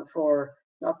for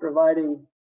not providing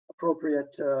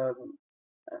appropriate,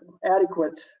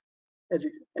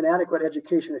 inadequate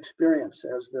education experience,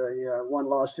 as the one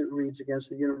lawsuit reads against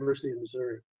the University of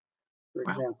Missouri, for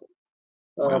example.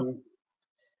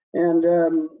 And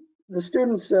the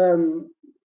students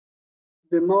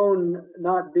bemoan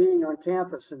not being on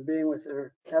campus and being with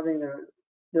having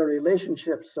their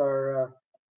relationships are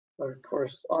of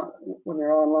course when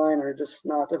they're online are just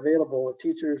not available with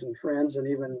teachers and friends, and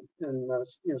even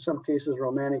in some cases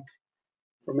romantic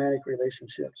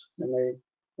relationships, and they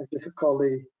have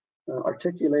difficulty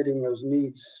articulating those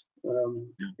needs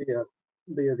via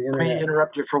the internet. Let me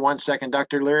interrupt you for 1 second,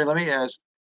 Dr. Leary. Let me ask.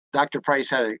 Dr. Price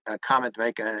had a comment to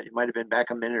make. It might have been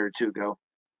back a minute or two ago.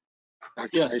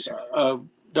 Yes,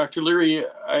 Dr. Leary,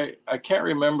 I can't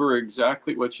remember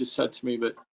exactly what you said to me,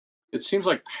 but it seems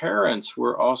like parents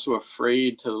were also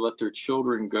afraid to let their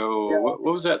children go. Yeah. What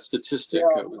was that statistic?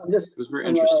 Yeah, It was very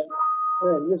interesting.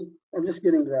 I'm just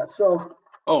getting to that. So,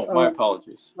 Oh, my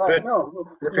apologies. right, Good. no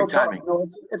Perfect problem. timing. No,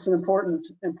 it's an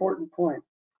important point.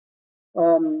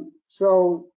 You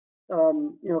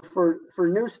know, for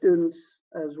new students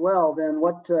as well, then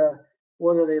what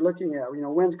are they looking at? You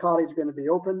know, when's college going to be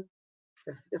open?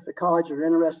 If the college they're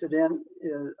interested in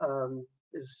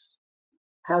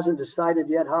hasn't decided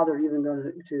yet how they're even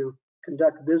going to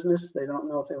conduct business, they don't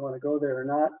know if they want to go there or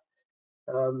not.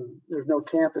 There's no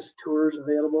campus tours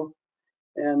available,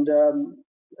 and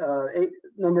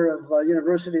number of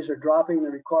universities are dropping the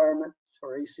requirement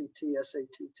for ACT,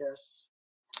 SAT tests.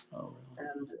 Oh.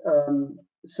 And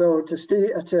so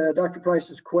to Dr.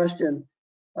 Price's question,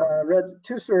 read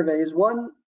two surveys.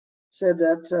 One said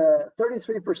that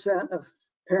 33% of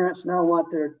parents now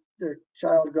want their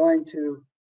child going to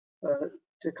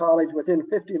college within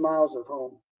 50 miles of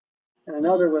home. And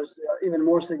another was even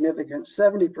more significant.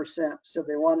 70% said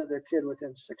they wanted their kid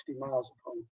within 60 miles of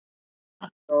home.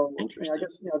 So I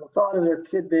guess, you know, the thought of their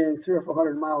kid being 300 or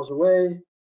 400 miles away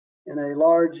in a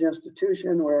large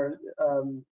institution where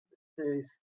they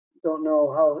don't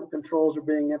know how controls are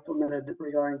being implemented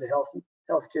regarding the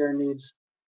healthcare needs,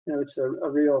 you know, it's a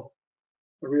real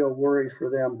worry for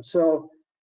them. So,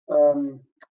 you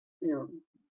know,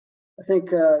 I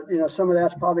think, you know, some of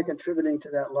that's probably contributing to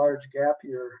that large gap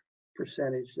year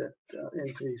percentage that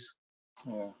increase.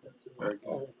 Yeah,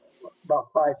 About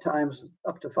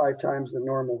up to five times the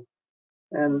normal.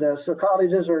 And so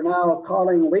colleges are now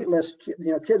calling waitlist,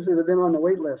 you know, kids that have been on the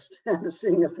wait list and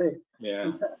seeing if they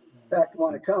in fact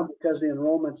want to come, because the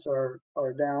enrollments are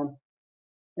down,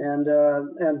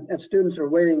 and students are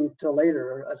waiting till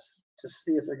later to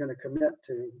see if they're going to commit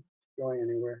to going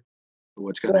anywhere.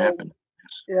 What's going to happen?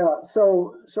 Yes. Yeah,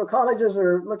 so colleges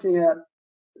are looking at,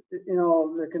 you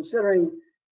know, they're considering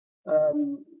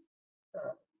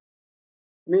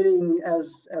meeting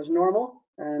as normal,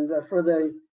 and for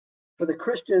the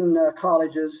Christian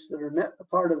colleges that are a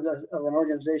part of an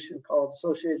organization called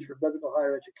Association for Biblical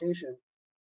Higher Education,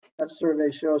 that survey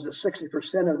shows that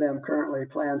 60% of them currently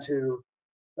plan to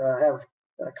have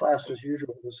class as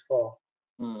usual this fall.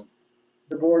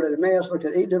 The board at Emmaus looked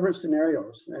at 8 different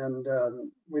scenarios, and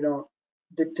we don't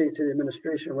dictate to the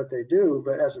administration what they do,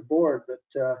 but as a board, but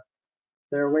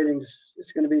they're waiting.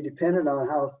 It's going to be dependent on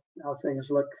how things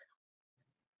look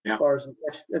as far as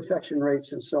infection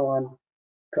rates and so on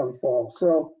come fall.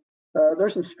 So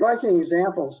there's some striking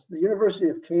examples. The University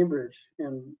of Cambridge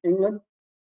in England,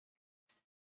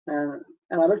 and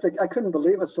I looked I couldn't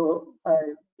believe it, so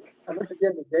I looked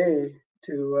again today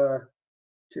to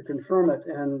confirm it,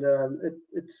 and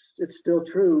it's still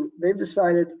true. They've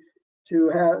decided to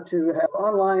have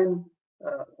online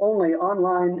only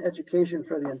online education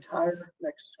for the entire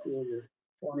next school year,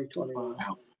 2021.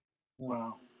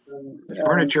 Wow. The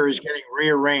furniture is getting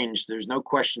rearranged. There's no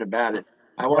question about it.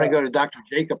 I want to go to Dr.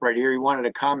 Jacob right here. He wanted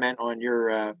to comment on your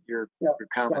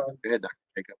comment. Sorry. Go ahead, Dr.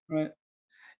 Jacob. Right.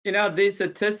 You know, these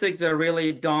statistics are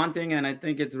really daunting, and I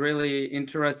think it's really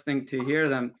interesting to hear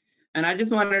them. And I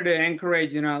just wanted to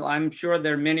encourage, you know, I'm sure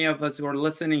there are many of us who are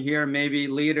listening here, maybe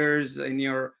leaders in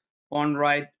your own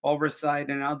right, oversight,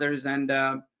 and others. And,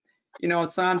 you know,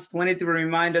 Psalms 23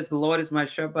 reminds us, the Lord is my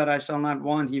shepherd, I shall not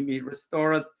want. He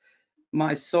restoreth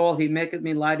my soul. He maketh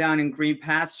me lie down in green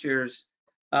pastures.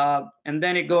 And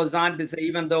then it goes on to say,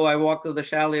 even though I walk through the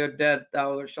shadow of death,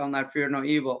 thou shalt not fear no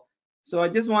evil. So I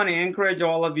just want to encourage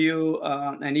all of you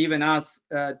and even us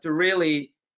to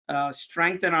really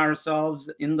strengthen ourselves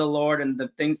in the Lord and the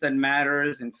things that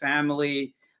matters in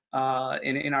family,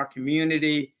 in our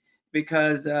community,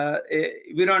 because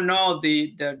we don't know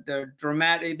the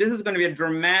dramatic. This is going to be a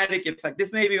dramatic effect.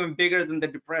 This may be even bigger than the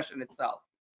Depression itself,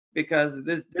 because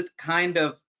this kind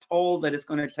of toll that it's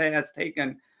going to has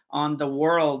taken on the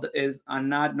world is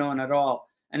not known at all,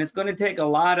 and it's going to take a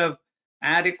lot of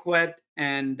adequate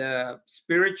and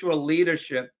spiritual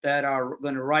leadership that are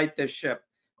going to right this ship.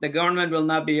 The government will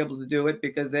not be able to do it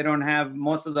because they don't have,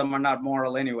 most of them are not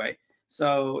moral anyway.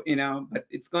 So, you know, but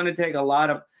it's going to take a lot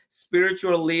of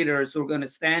spiritual leaders who are going to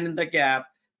stand in the gap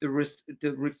to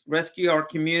rescue our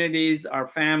communities, our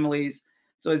families.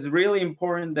 So it's really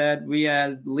important that we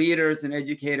as leaders and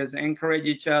educators encourage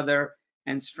each other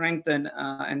and strengthen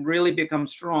and really become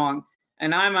strong.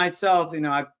 And I myself, you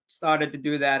know, I've started to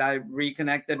do that. I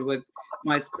reconnected with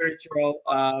my spiritual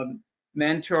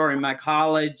mentor in my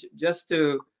college just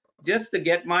to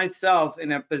get myself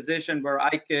in a position where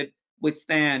I could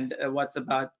withstand what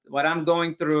I'm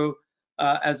going through,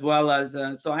 as well as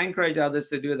so I encourage others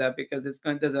to do that, because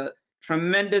there's a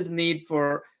tremendous need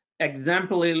for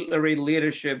exemplary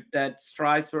leadership that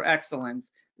strives for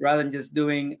excellence rather than just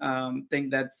doing things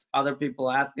that's other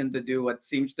people asking to do what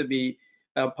seems to be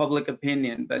public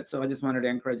opinion. But so I just wanted to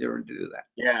encourage everyone to do that.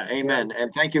 Yeah, amen.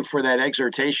 And thank you for that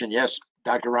exhortation. Yes,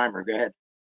 Dr. Reimer, go ahead.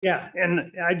 Yeah,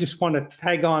 and I just want to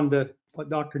tag on to what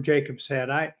Dr. Jacobs said.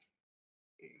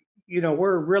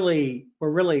 We're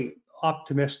really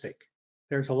optimistic.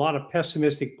 There's a lot of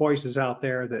pessimistic voices out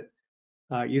there that,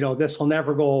 this will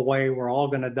never go away. We're all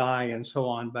going to die and so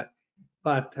on. But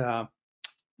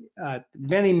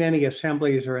many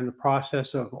assemblies are in the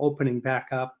process of opening back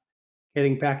up,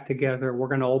 getting back together. We're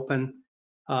going to open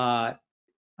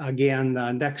again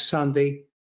next Sunday,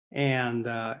 and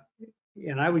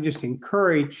I would just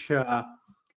encourage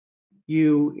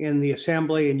you in the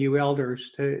assembly and you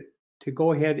elders to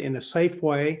go ahead in a safe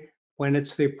way when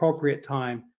it's the appropriate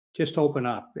time. Just open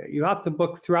up. You have the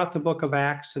book throughout the book of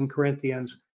Acts and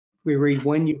Corinthians. We read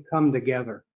when you come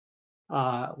together.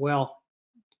 Well,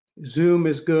 Zoom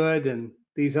is good, and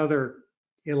these other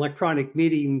electronic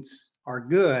meetings are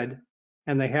good,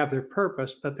 and they have their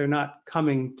purpose, but they're not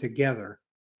coming together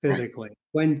physically. Right.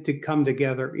 When to come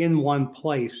together in one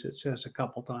place, it says a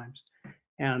couple times.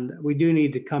 And we do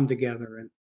need to come together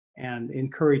and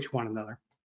encourage one another.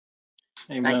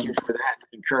 Amen. Thank you for that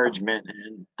encouragement,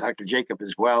 and Dr. Jacob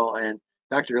as well. And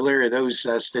Dr. O'Leary, those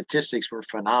statistics were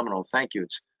phenomenal. Thank you.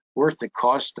 It's worth the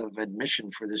cost of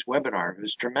admission for this webinar. It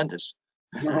was tremendous.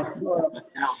 Now,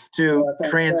 to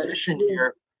transition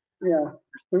here. Yeah,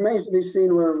 it remains to be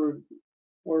seen where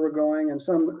we're going, and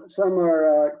some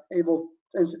are able,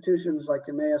 institutions like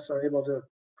Emmaus are able to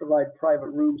provide private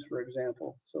rooms, for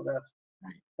example. So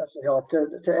that's a help. To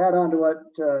add on to what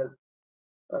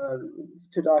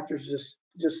two doctors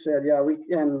just said, yeah, we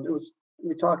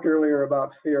talked earlier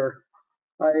about fear.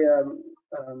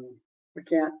 We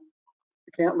can't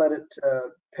let it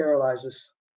paralyze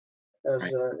us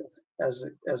as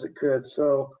it could.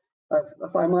 So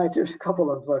if I might, there's a couple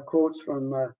of quotes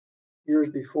from years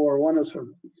before. One is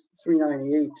from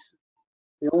 398.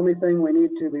 The only thing we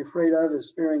need to be afraid of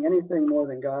is fearing anything more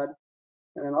than God.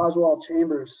 And then Oswald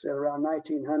Chambers said around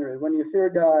 1900, when you fear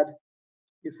God,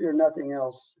 you fear nothing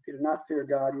else. If you do not fear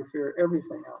God, you fear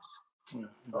everything else.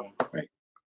 Right.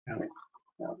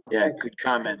 Yeah, good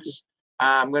comments.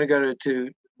 I'm going to go to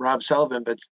Rob Sullivan,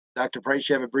 but Dr. Price,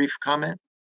 you have a brief comment?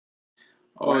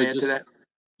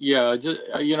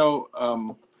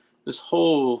 This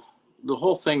whole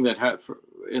thing that had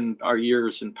in our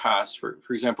years in past, for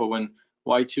example, when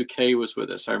Y2K was with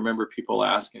us, I remember people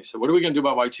asking, I said, what are we going to do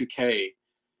about Y2K?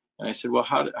 And I said, well,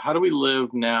 how do we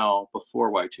live now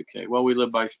before Y2K? Well, we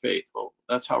live by faith. Well,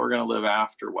 that's how we're going to live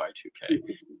after Y2K.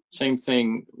 Same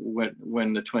thing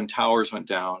when the Twin Towers went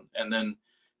down. And then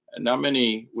not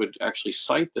many would actually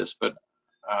cite this, but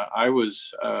I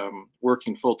was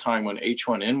working full time when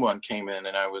H1N1 came in,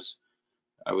 and I was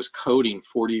coding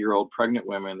 40-year-old pregnant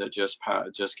women that just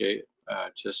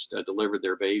delivered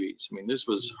their babies. I mean, this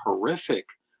was horrific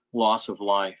loss of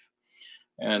life.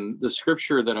 And the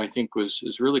scripture that I think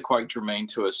is really quite germane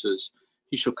to us is,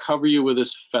 he shall cover you with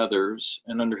his feathers,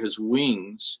 and under his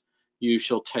wings you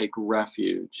shall take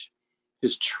refuge.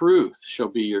 His truth shall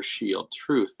be your shield.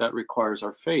 Truth, that requires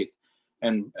our faith.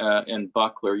 And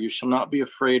buckler, you shall not be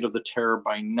afraid of the terror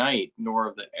by night, nor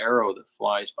of the arrow that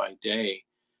flies by day,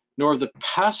 nor of the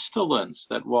pestilence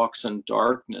that walks in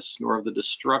darkness, nor of the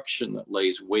destruction that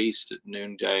lays waste at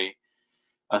noonday.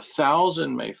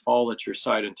 1,000 may fall at your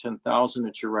side and 10,000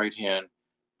 at your right hand,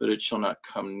 but it shall not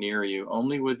come near you.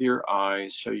 Only with your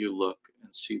eyes shall you look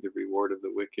and see the reward of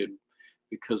the wicked,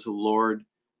 because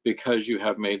you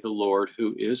have made the Lord,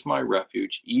 who is my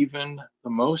refuge, even the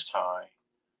Most High,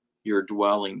 your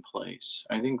dwelling place.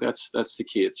 I think that's the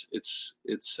key.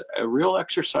 It's a real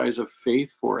exercise of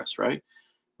faith for us, right?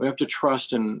 We have to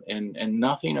trust in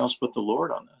nothing else but the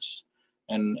Lord on this.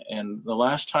 And the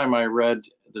last time I read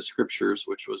the scriptures,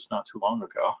 which was not too long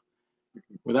ago,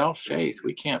 without faith,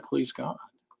 we can't please God.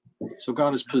 So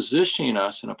God is positioning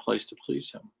us in a place to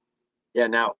please him. Yeah,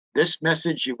 now this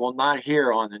message you will not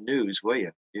hear on the news, will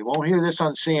you? You won't hear this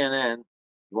on CNN.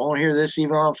 You won't hear this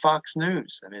even on Fox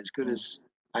News. I mean, as good as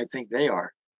I think they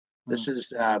are. This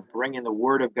is bringing the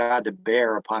word of God to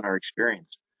bear upon our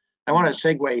experience. I want to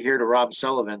segue here to Rob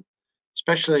Sullivan,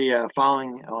 especially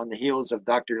following on the heels of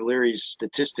Dr. Leary's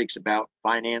statistics about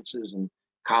finances and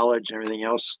college and everything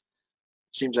else.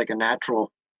 Seems like a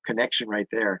natural connection right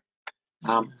there.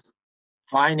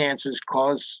 Finances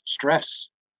cause stress,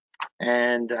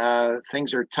 and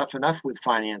things are tough enough with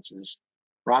finances.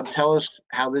 Rob, tell us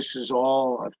how this is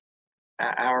all,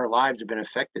 our lives have been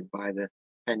affected by the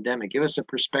pandemic. Give us a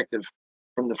perspective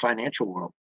from the financial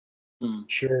world.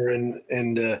 Sure,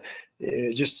 and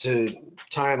just to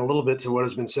tie in a little bit to what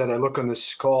has been said, I look on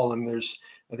this call and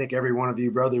I think every one of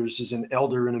you brothers is an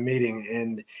elder in a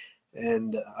meeting,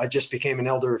 and I just became an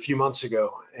elder a few months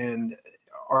ago, and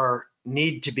our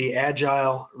need to be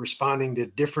agile, responding to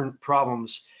different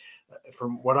problems,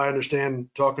 from what I understand,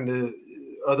 talking to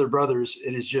other brothers,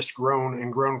 it has just grown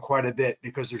and grown quite a bit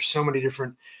because there's so many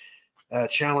different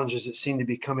challenges that seem to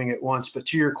be coming at once. But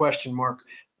to your question, Mark,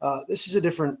 this is a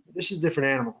different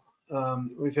animal.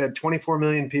 We've had 24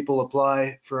 million people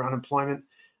apply for unemployment.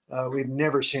 We've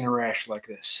never seen a rash like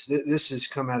this. This has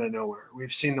come out of nowhere.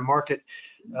 We've seen the market.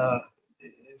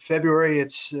 February,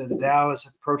 the Dow is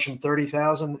approaching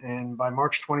 30,000, and by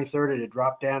March 23rd, it had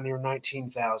dropped down near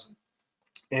 19,000.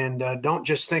 And don't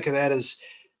just think of that as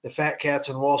the fat cats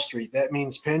on Wall Street. That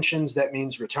means pensions, that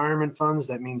means retirement funds,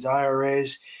 that means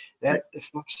IRAs. That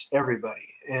affects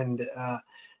everybody. And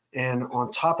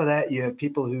on top of that, you have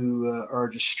people who are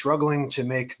just struggling to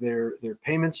make their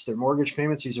payments, their mortgage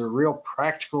payments. These are real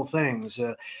practical things.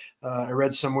 I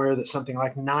read somewhere that something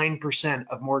like 9%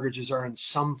 of mortgages are in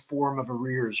some form of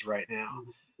arrears right now.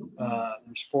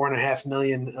 There's 4.5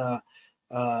 million,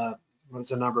 what's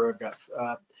the number I've got?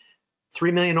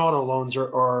 3 million auto loans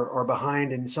are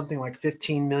behind, and something like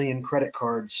 15 million credit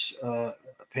cards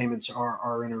payments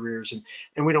are in arrears.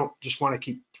 And we don't just want to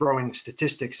keep throwing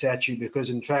statistics at you, because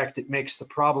in fact it makes the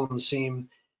problem seem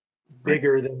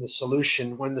bigger than the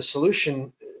solution, when the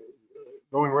solution,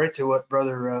 going right to what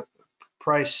Brother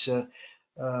Price,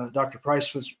 Dr.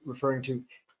 Price was referring to,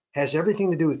 has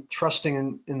everything to do with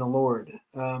trusting in the Lord.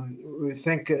 We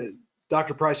think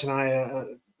Dr. Price and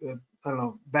I don't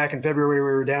know, back in February, we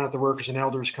were down at the Workers and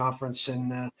Elders Conference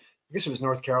in, I guess it was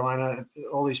North Carolina.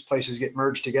 All these places get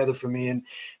merged together for me. And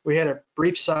we had a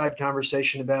brief side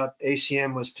conversation about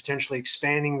ACM was potentially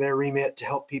expanding their remit to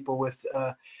help people with,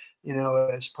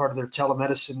 as part of their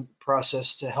telemedicine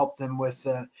process, to help them with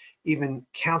even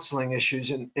counseling issues.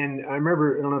 And I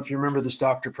remember, I don't know if you remember this,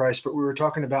 Dr. Price, but we were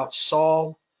talking about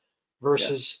Saul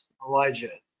versus Elijah.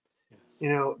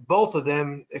 Both of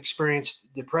them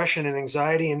experienced depression and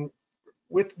anxiety, and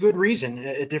with good reason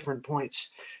at different points,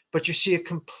 but you see a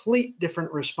complete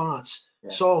different response.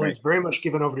 Saul, who's very much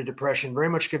given over to depression, very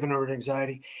much given over to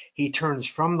anxiety, he turns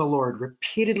from the Lord,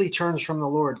 repeatedly turns from the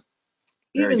Lord,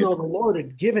 even though the Lord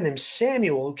had given him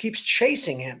Samuel, who keeps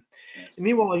chasing him. And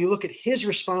meanwhile, you look at his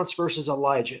response versus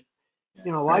Elijah.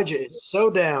 Elijah is so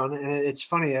down, and it's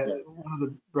funny, one of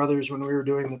the brothers, when we were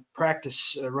doing the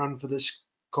practice run for this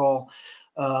call,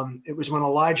 it was when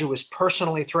Elijah was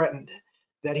personally threatened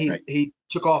that he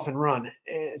took off and ran,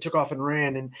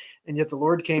 and yet the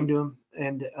Lord came to him.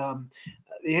 And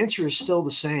the answer is still the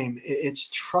same. It's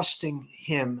trusting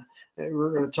him.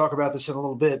 We're going to talk about this in a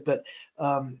little bit, but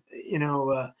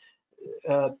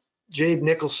Jabe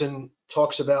Nicholson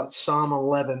talks about Psalm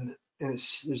 11, and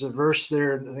there's a verse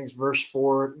there, and I think it's verse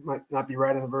 4, it might not be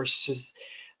right in the verse. It says,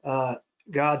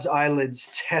 God's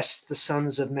eyelids test the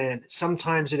sons of men.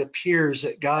 Sometimes it appears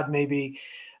that God may be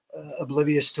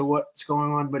oblivious to what's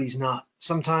going on, but he's not.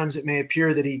 Sometimes it may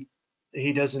appear that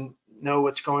he doesn't know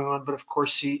what's going on, but of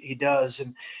course he does.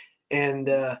 And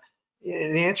the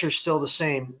answer is still the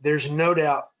same. There's no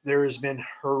doubt there has been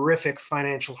horrific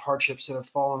financial hardships that have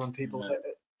fallen on people.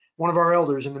 One of our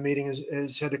elders in the meeting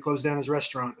has had to close down his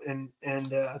restaurant, and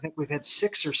I think we've had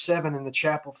 6 or 7 in the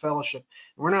chapel fellowship.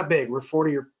 We're not big, we're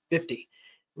 40 or 50.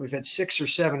 We've had 6 or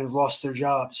 7 who've lost their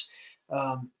jobs.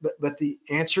 But the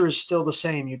answer is still the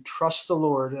same. You trust the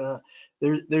Lord.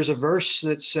 There's a verse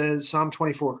that says, Psalm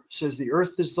 24 says, the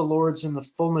earth is the Lord's and the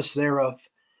fullness thereof.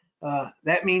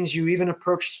 That means you even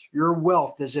approach your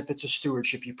wealth as if it's a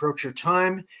stewardship. You approach your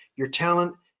time, your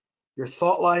talent, your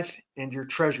thought life, and your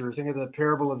treasure. Think of the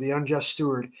parable of the unjust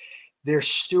steward. They're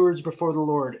stewards before the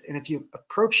Lord. And if you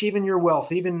approach even your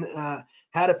wealth, even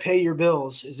how to pay your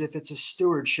bills, as if it's a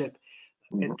stewardship,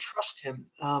 and trust him.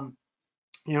 I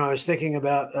was thinking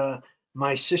about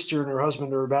my sister and her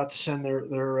husband are about to send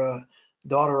their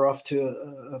daughter off to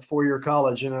a 4-year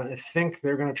college, and I think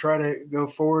they're going to try to go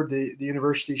forward. The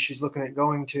university she's looking at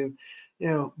going to,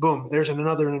 boom, there's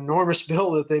another enormous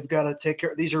bill that they've got to take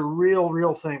care of. These are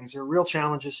real things. They're real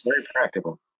challenges. Very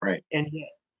practical, right? And yet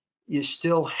you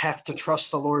still have to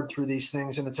trust the Lord through these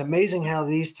things. And it's amazing how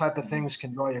these type of things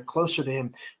can draw you closer to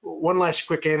him. One last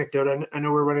quick anecdote. I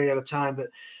know we're running out of time, but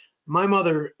my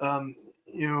mother,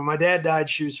 my dad died.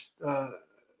 She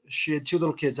had 2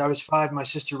 little kids. I was 5, my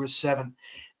sister was 7,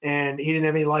 and he didn't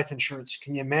have any life insurance.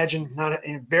 Can you imagine? Not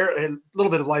a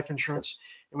little bit of life insurance.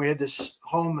 And we had this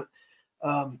home.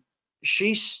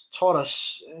 She taught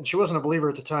us, and she wasn't a believer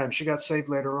at the time. She got saved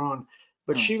later on,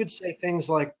 but she would say things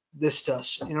like this to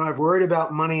us. You know, I've worried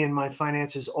about money and my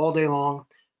finances all day long.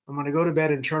 I'm going to go to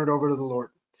bed and turn it over to the Lord.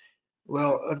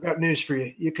 Well, I've got news for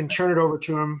you. You can turn it over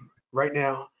to him right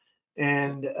now.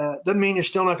 And doesn't mean you're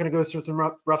still not going to go through some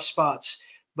rough spots,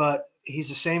 but he's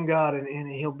the same God,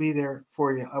 and he'll be there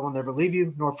for you. I will never leave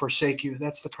you nor forsake you.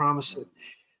 That's the promise that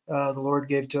the Lord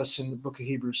gave to us in the book of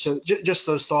Hebrews. So just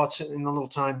those thoughts in a little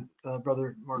time,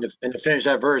 Brother Mark. And to finish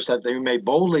that verse, that they may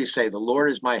boldly say, the Lord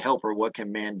is my helper, what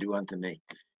can man do unto me?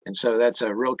 And so that's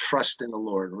a real trust in the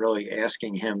Lord, really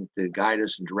asking him to guide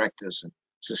us and direct us and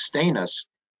sustain us,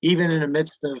 even in the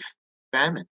midst of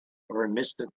famine or in the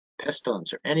midst of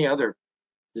pestilence or any other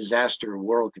disaster,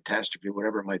 world catastrophe,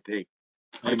 whatever it might be.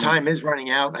 Our time is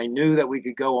running out. I knew that we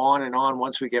could go on and on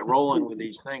once we get rolling with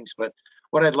these things, but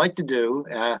what I'd like to do,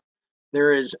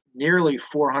 there is nearly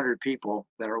 400 people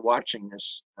that are watching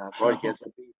this broadcast.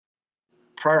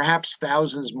 Perhaps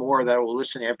thousands more that will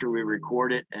listen after we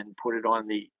record it and put it on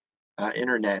the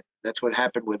internet. That's what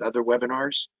happened with other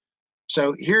webinars.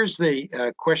 So here's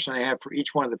the question I have for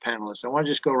each one of the panelists. I want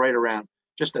to just go right around.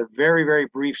 Just a very, very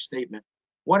brief statement.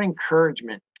 What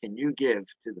encouragement can you give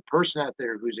to the person out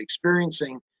there who's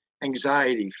experiencing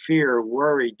anxiety, fear,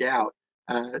 worry, doubt,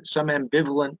 some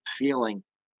ambivalent feeling,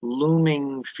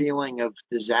 looming feeling of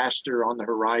disaster on the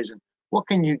horizon? What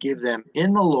can you give them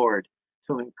in the Lord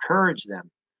to encourage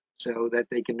them so that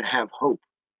they can have hope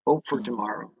for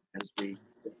tomorrow, as the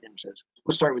hymn says?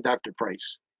 We'll start with Dr.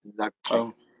 Price.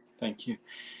 Oh, thank you.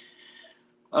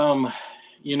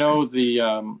 You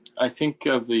know, I think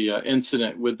of the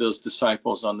incident with those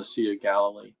disciples on the Sea of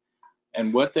Galilee,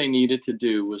 and what they needed to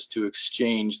do was to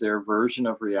exchange their version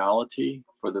of reality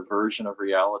for the version of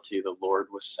reality the Lord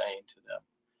was saying to them.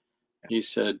 He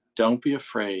said, "Don't be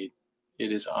afraid,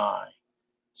 it is I."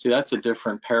 See, that's a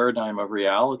different paradigm of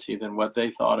reality than what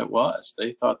they thought it was.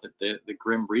 They thought that the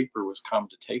Grim Reaper was come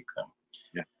to take them.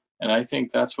 Yeah. And I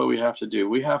think that's what we have to do.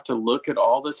 We have to look at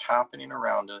all this happening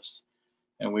around us,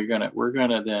 and we're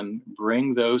gonna then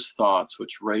bring those thoughts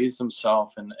which raise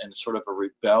themselves in sort of a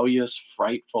rebellious,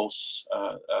 frightful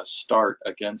start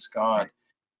against God,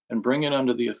 and bring it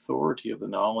under the authority of the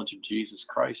knowledge of Jesus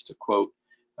Christ, to quote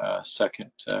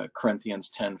 2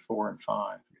 Corinthians 10:4 and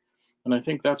 5. And I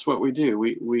think that's what we do.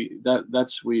 We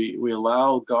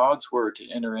allow God's word to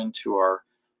enter into our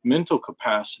mental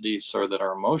capacities so that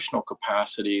our emotional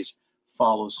capacities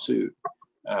follow suit,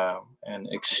 and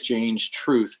exchange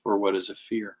truth for what is a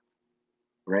fear.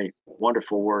 Great.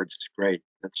 Wonderful words. Great.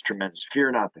 That's tremendous.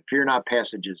 Fear not. The fear not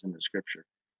passages in the scripture.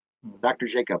 Dr.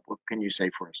 Jacob, what can you say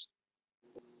for us?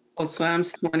 Well,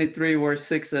 Psalms 23 verse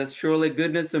 6 says, "Surely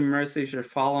goodness and mercy shall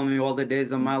follow me all the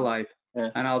days of my life,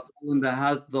 Yes. and I'll dwell in the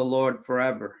house of the Lord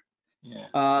forever." Yes.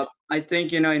 I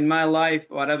think, in my life,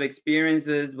 what I've experienced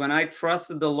is when I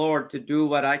trusted the Lord to do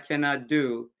what I cannot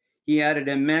do, he added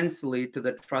immensely to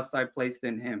the trust I placed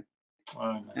in him.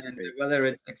 And whether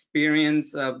it's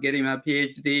experience of getting my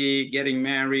PhD, getting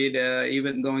married,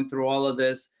 even going through all of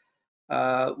this,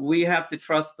 we have to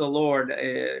trust the Lord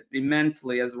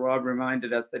immensely, as Rob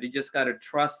reminded us, that you just got to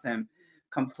trust him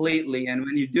completely. And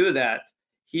when you do that,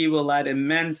 he will add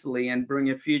immensely and bring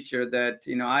a future that,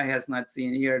 eye has not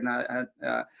seen, ear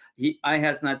eye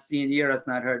has not seen, ear has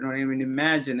not heard, nor even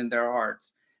imagine in their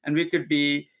hearts. And we could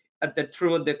be at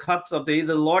the cups of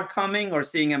either Lord coming or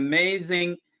seeing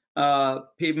amazing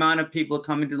amount of people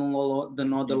coming to know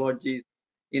the Lord Jesus.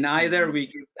 In either, we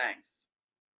give thanks.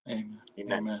 Amen.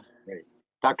 Amen. Amen. Great.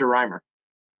 Dr. Reimer.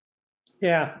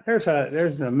 Yeah, there's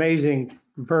an amazing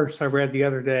verse I read the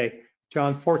other day,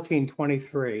 John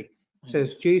 14:23.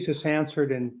 Says, Jesus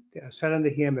answered and said unto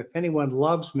him, if anyone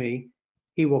loves me,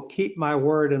 he will keep my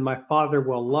word, and my Father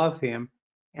will love him,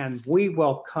 and we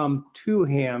will come to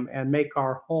him and make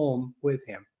our home with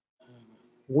him.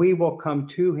 We will come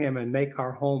to him and make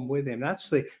our home with him. That's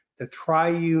the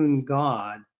triune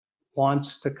God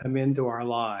wants to come into our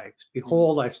lives.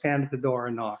 Behold, I stand at the door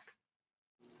and knock.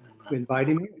 We invite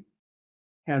him in.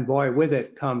 And boy, with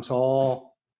it comes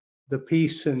all the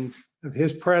peace and of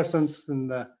his presence and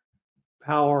the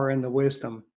power and the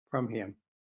wisdom from him.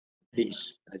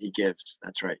 Peace that he gives.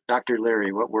 That's right. Dr.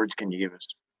 Leary, what words can you give us?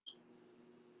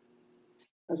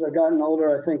 As I've gotten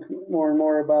older, I think more and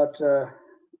more about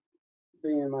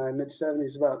being in my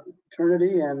mid-70s, about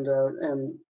eternity and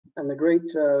the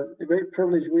great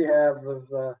privilege we have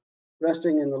of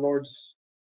resting in the Lord's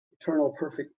eternal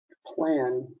perfect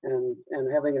plan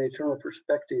and having an eternal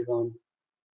perspective on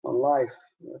life.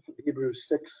 Hebrews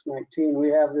 6:19. We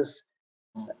have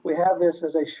this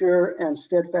as a sure and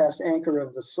steadfast anchor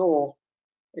of the soul,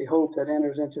 a hope that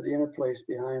enters into the inner place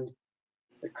behind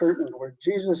the curtain, where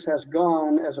Jesus has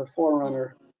gone as a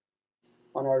forerunner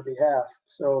on our behalf.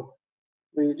 So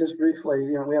we just briefly,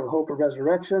 we have a hope of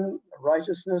resurrection, of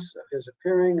righteousness, of his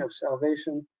appearing, of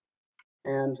salvation,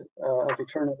 and of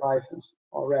eternal life, and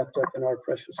all wrapped up in our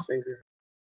precious Savior.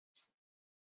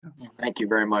 Thank you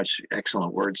very much.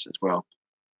 Excellent words as well.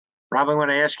 Rob, I want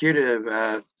to ask you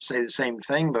to say the same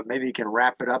thing, but maybe you can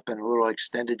wrap it up in a little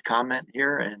extended comment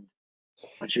here, and I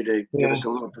want you to give us a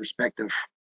little perspective.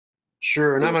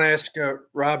 Sure. And I'm going to ask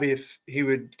Robbie if he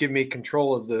would give me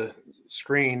control of the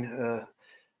screen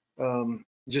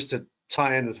just to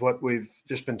tie in with what we've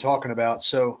just been talking about.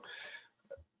 So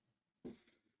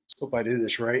let's hope I do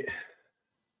this right.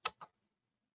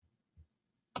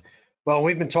 Well,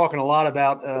 we've been talking a lot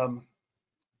about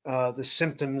the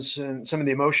symptoms and some of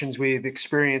the emotions we've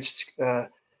experienced,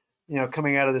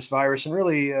 coming out of this virus. And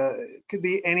really, it could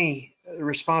be any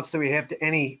response that we have to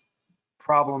any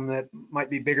problem that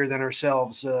might be bigger than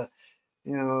ourselves.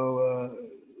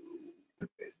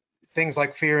 Things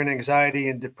like fear and anxiety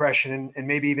and depression and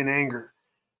maybe even anger.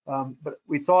 But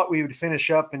we thought we would finish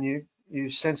up, and you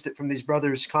sensed it from these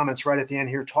brothers' comments right at the end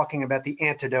here, talking about the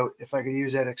antidote, if I could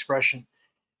use that expression.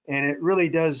 And it really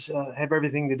does have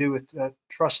everything to do with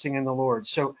trusting in the Lord.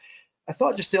 So I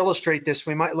thought, just to illustrate this,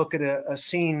 we might look at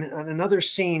another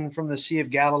scene from the Sea of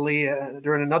Galilee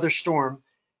during another storm,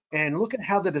 and look at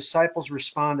how the disciples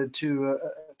responded to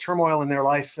turmoil in their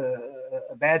life,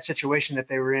 a bad situation that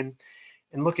they were in,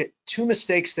 and look at two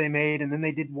mistakes they made, and then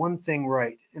they did one thing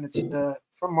right. And it's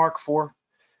from Mark 4.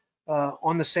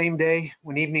 On the same day,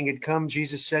 when evening had come,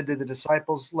 Jesus said to the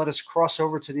disciples, "Let us cross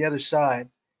over to the other side."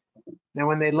 Now,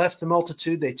 when they left the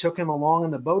multitude, they took him along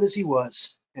in the boat as he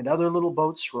was, and other little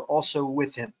boats were also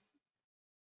with him.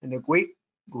 And a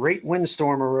great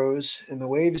windstorm arose, and the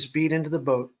waves beat into the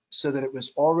boat, so that it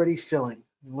was already filling.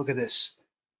 And look at this.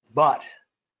 But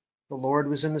the Lord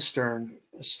was in the stern,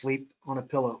 asleep on a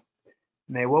pillow.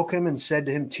 And they woke him and said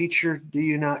to him, "Teacher, do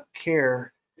you not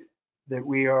care that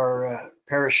we are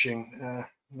perishing?"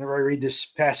 Whenever I read this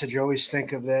passage, I always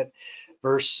think of that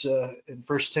verse in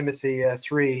 1 Timothy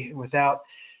 3. Without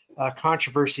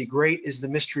controversy, great is the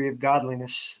mystery of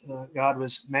godliness. God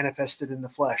was manifested in the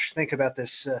flesh. Think about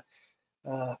this.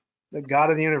 The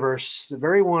God of the universe, the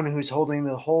very one who's holding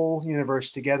the whole universe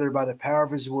together by the power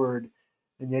of his word,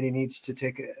 and yet he needs to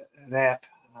take a nap.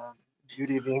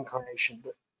 Beauty of the incarnation.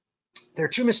 But there are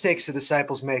two mistakes the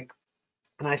disciples make,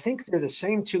 and I think they're the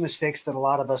same two mistakes that a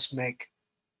lot of us make.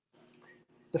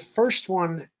 The first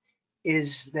one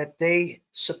is that they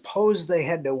suppose they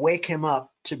had to wake him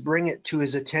up to bring it to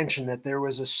his attention that there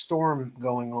was a storm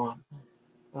going on.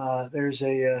 There's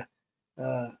a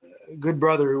good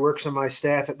brother who works on my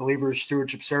staff at Believers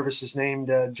Stewardship Services named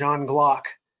John Glock.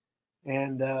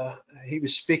 And he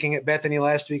was speaking at Bethany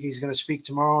last week. He's going to speak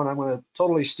tomorrow, and I'm going to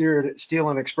totally steal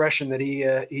an expression that he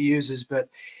uses. But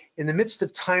in the midst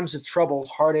of times of trouble,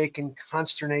 heartache, and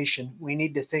consternation, we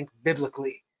need to think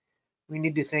biblically. We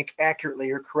need to think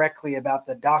accurately or correctly about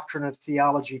the doctrine of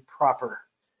theology proper.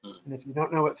 And if you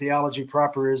don't know what theology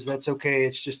proper is, that's okay.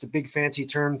 It's just a big fancy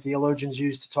term theologians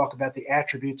use to talk about the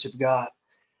attributes of God.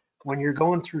 When you're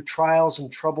going through trials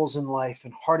and troubles in life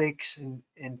and heartaches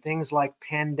and things like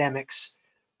pandemics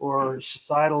or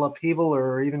societal upheaval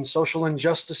or even social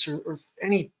injustice or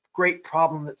any great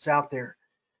problem that's out there,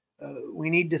 we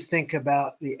need to think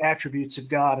about the attributes of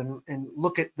God and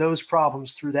look at those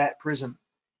problems through that prism.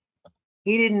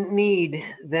 He didn't need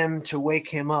them to wake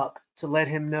him up to let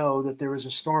him know that there was a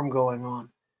storm going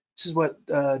on. This is what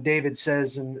David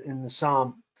says in the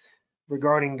Psalm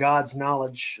regarding God's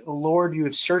knowledge. "O Lord, you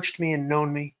have searched me and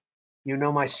known me. You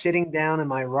know my sitting down and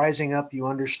my rising up. You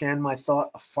understand my thought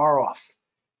afar off.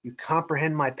 You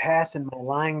comprehend my path and my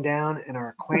lying down and are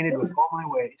acquainted with all my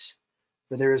ways.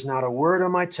 For there is not a word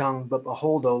on my tongue, but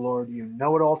behold, O Lord, you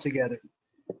know it altogether.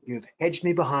 You have hedged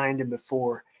me behind and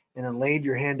before and have laid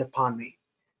your hand upon me.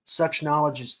 Such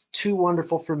knowledge is too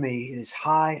wonderful for me. It is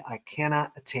high, I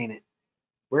cannot attain it.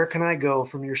 Where can I go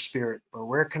from your spirit, or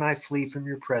where can I flee from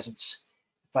your presence?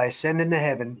 If I ascend into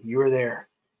heaven, you are there.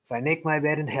 If I make my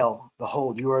bed in hell,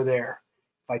 behold, you are there.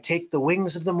 If I take the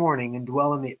wings of the morning and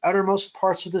dwell in the uttermost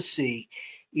parts of the sea,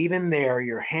 even there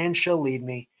your hand shall lead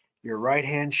me, your right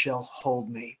hand shall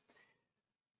hold me."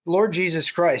 Lord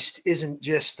Jesus Christ isn't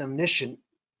just omniscient.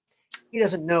 He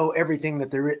doesn't know everything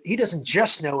that there is. He doesn't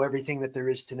just know everything that there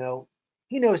is to know.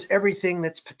 He knows everything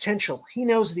that's potential. He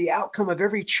knows the outcome of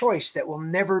every choice that will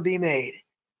never be made.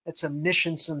 That's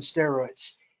omniscience on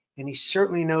steroids. And he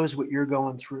certainly knows what you're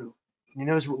going through. He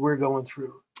knows what we're going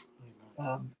through.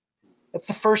 That's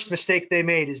the first mistake they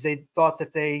made, is they thought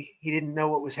that he didn't know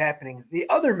what was happening. The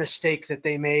other mistake that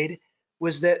they made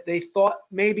was that they thought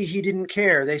maybe he didn't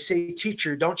care. They say,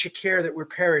 "Teacher, don't you care that we're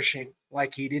perishing?"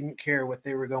 like he didn't care what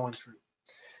they were going through.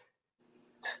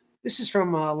 This is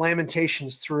from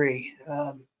Lamentations 3.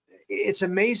 It's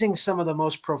amazing some of the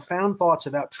most profound thoughts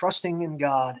about trusting in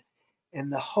God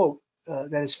and the hope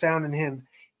that is found in him.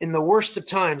 In the worst of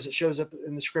times, it shows up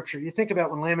in the scripture. You think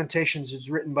about when Lamentations is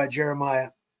written by Jeremiah,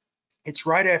 it's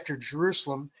right after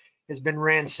Jerusalem has been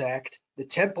ransacked, the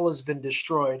temple has been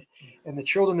destroyed, and the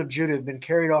children of Judah have been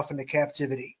carried off into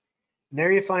captivity. And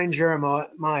there you find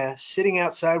Jeremiah sitting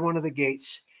outside one of the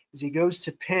gates as he goes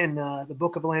to pen the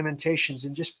book of Lamentations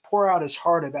and just pour out his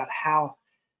heart about how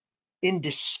in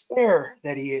despair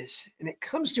that he is. And it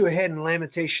comes to a head in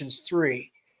Lamentations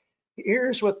 3.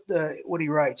 Here's what he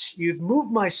writes. You've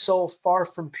moved my soul far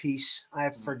from peace. I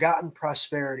have forgotten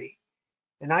prosperity.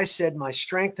 And I said, my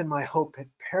strength and my hope have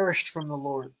perished from the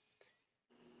Lord.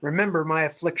 Remember my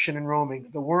affliction and roaming,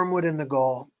 the wormwood and the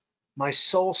gall. My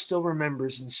soul still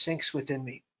remembers and sinks within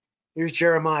me. Here's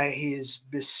Jeremiah. He is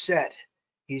beset.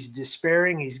 He's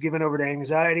despairing. He's given over to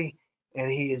anxiety,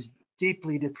 and he is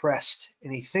deeply depressed.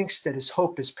 And he thinks that his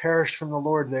hope has perished from the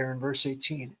Lord there in verse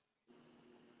 18.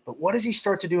 But what does he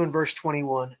start to do in verse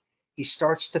 21? He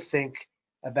starts to think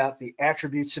about the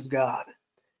attributes of God.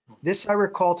 This I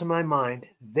recall to my mind,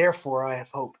 therefore I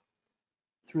have hope.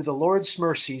 Through the Lord's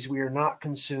mercies we are not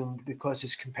consumed, because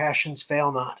his compassions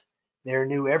fail not. They are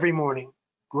new every morning.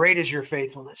 Great is your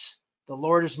faithfulness. The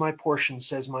Lord is my portion,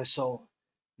 says my soul.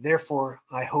 Therefore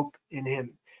I hope in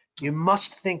him. You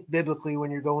must think biblically when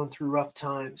you're going through rough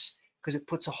times, because it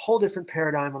puts a whole different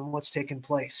paradigm on what's taken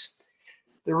place.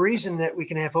 The reason that we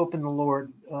can have hope in the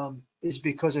Lord is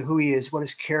because of who he is, what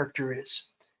his character is.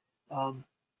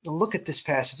 Look at this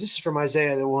passage. This is from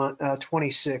Isaiah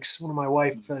 26, one of my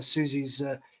wife Susie's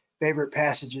favorite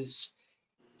passages.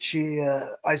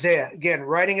 Isaiah, again,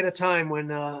 writing at a time when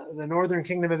the northern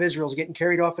kingdom of Israel is getting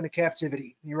carried off into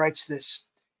captivity. He writes this: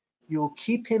 you will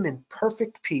keep him in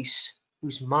perfect peace,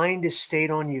 whose mind is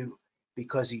stayed on you,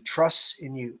 because he trusts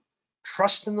in you.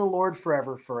 Trust in the Lord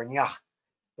forever, for in Yah,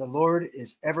 the Lord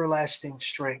is everlasting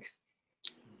strength.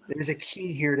 There's a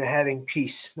key here to having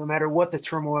peace, no matter what the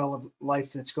turmoil of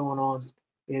life that's going on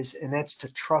is, and that's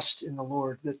to trust in the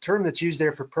Lord. The term that's used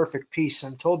there for perfect peace,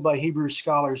 I'm told by Hebrew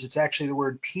scholars, it's actually the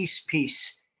word peace,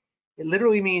 peace. It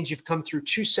literally means you've come through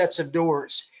two sets of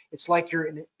doors. It's like you're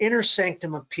in an inner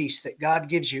sanctum of peace that God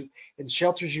gives you and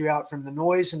shelters you out from the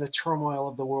noise and the turmoil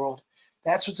of the world.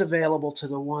 That's what's available to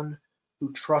the one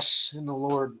who trusts in the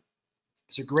Lord.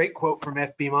 It's a great quote from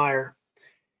F.B. Meyer.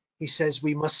 He says,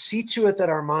 we must see to it that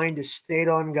our mind is stayed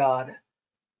on God.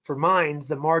 For mind,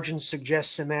 the margin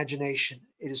suggests imagination.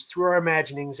 It is through our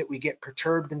imaginings that we get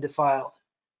perturbed and defiled.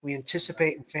 We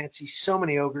anticipate and fancy so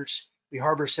many ogres. We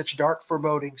harbor such dark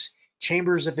forebodings.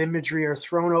 Chambers of imagery are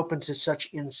thrown open to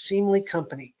such unseemly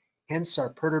company, hence our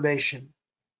perturbation.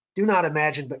 Do not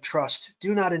imagine, but trust.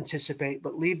 Do not anticipate,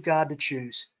 but leave God to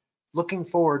choose. Looking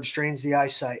forward strains the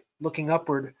eyesight. Looking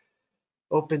upward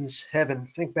opens heaven.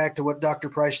 Think back to what Dr.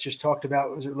 Price just talked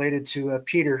about was related to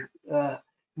Peter.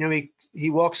 He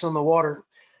walks on the water,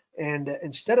 and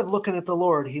instead of looking at the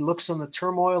Lord, he looks on the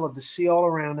turmoil of the sea all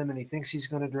around him, and he thinks he's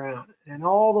going to drown. And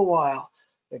all the while,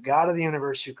 the God of the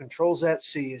universe who controls that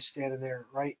sea is standing there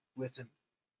right with him.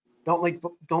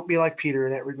 Don't be like Peter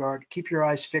in that regard. Keep your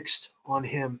eyes fixed on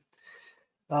him.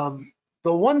 The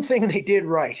one thing they did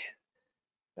right,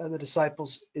 the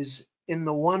disciples, is in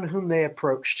the one whom they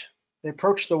approached. They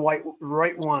approached the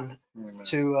right one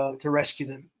to rescue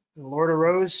them. The Lord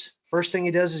arose. First thing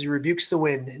he does is he rebukes the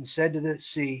wind and said to the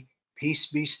sea, peace,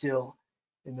 be still.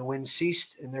 And the wind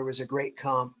ceased, and there was a great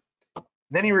calm. And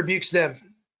then he rebukes them.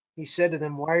 He said to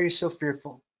them, why are you so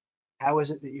fearful? How is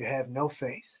it that you have no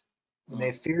faith? And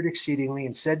they feared exceedingly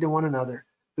and said to one another,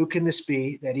 who can this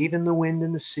be, that even the wind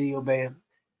and the sea obey him?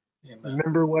 Amen.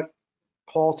 Remember what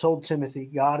Paul told Timothy,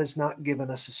 God has not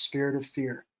given us a spirit of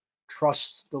fear.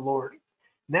 Trust the Lord.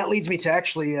 And that leads me to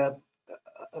actually a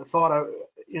thought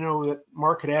that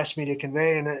Mark had asked me to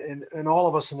convey, and all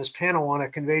of us in this panel want to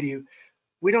convey to you.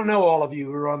 We don't know all of you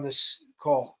who are on this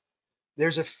call.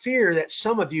 There's a fear that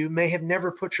some of you may have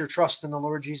never put your trust in the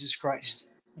Lord Jesus Christ.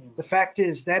 The fact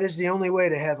is, that is the only way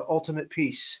to have ultimate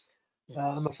peace.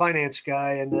 I'm a finance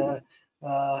guy, and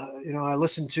I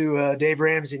listened to Dave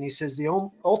Ramsey, and he says the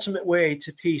ultimate way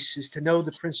to peace is to know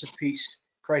the Prince of Peace,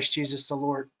 Christ Jesus the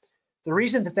Lord. The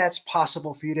reason that that's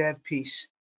possible for you to have peace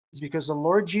is because the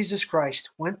Lord Jesus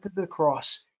Christ went to the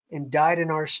cross and died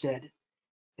in our stead,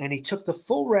 and he took the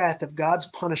full wrath of God's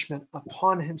punishment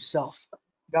upon himself.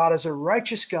 God, as a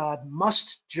righteous God,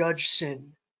 must judge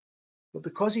sin, but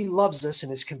because he loves us and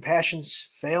his compassions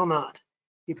fail not,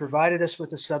 he provided us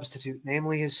with a substitute,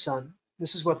 namely his Son.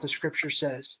 This is what the scripture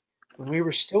says. When we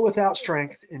were still without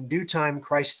strength, in due time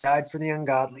Christ died for the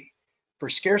ungodly. For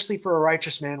scarcely for a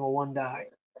righteous man will one die,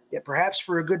 yet perhaps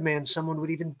for a good man someone would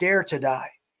even dare to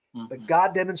die. But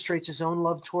God demonstrates his own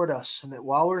love toward us, and that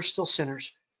while we were still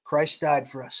sinners, Christ died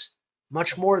for us.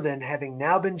 Much more then, having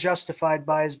now been justified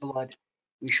by his blood,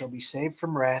 we shall be saved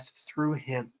from wrath through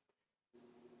him.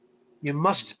 You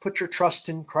must put your trust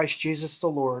in Christ Jesus the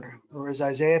Lord, or as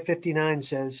Isaiah 59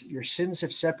 says, your sins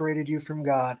have separated you from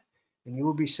God, and you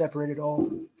will be separated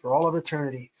for all of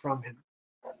eternity from him.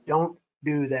 Don't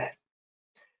do that.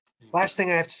 Last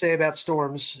thing I have to say about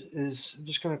storms is, I'm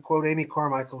just going to quote Amy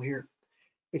Carmichael here.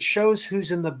 It shows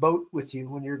who's in the boat with you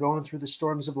when you're going through the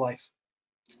storms of life.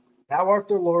 Thou art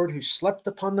the Lord who slept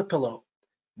upon the pillow.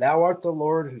 Thou art the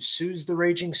Lord who soothes the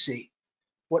raging sea.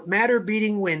 What matter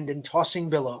beating wind and tossing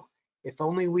billow, if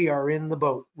only we are in the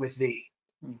boat with thee.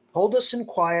 Hold us in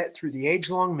quiet through the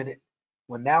age-long minute,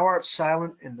 when thou art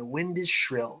silent and the wind is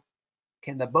shrill.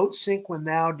 Can the boat sink when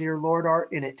thou, dear Lord, art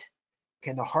in it?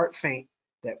 Can the heart faint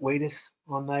that waiteth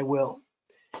on thy will?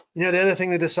 You know, the other thing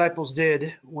the disciples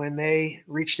did when they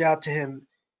reached out to him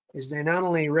is they not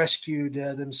only rescued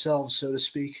themselves, so to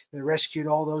speak, they rescued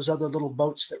all those other little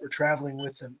boats that were traveling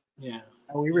with them. Yeah.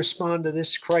 How we respond to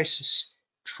this crisis,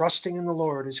 trusting in the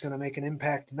Lord, is going to make an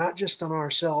impact, not just on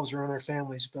ourselves or on our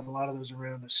families, but a lot of those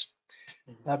around us.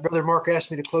 Brother Mark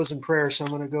asked me to close in prayer, so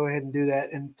I'm going to go ahead and do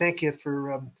that. And thank you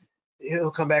for,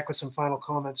 he'll come back with some final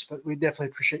comments, but we definitely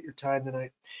appreciate your time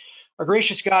tonight. Our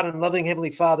gracious God and loving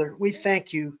Heavenly Father, we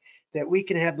thank you that we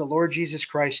can have the Lord Jesus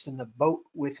Christ in the boat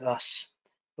with us,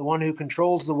 the one who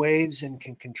controls the waves and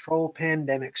can control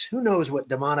pandemics. Who knows what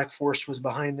demonic force was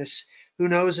behind this? Who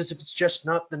knows if it's just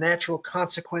not the natural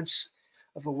consequence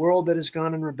of a world that has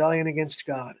gone in rebellion against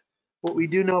God? What we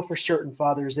do know for certain,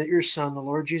 Father, is that your Son, the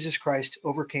Lord Jesus Christ,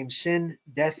 overcame sin,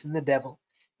 death, and the devil.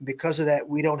 And because of that,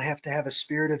 we don't have to have a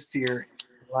spirit of fear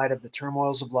in light of the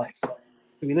turmoils of life.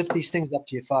 We lift these things up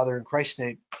to you, Father, in Christ's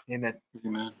name. Amen.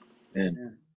 Amen.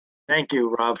 And thank you,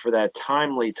 Rob, for that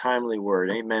timely word.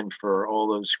 Amen for all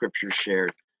those scriptures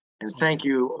shared. And thank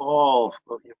you all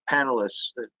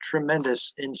panelists,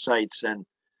 tremendous insights and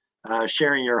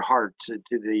sharing your heart to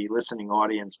the listening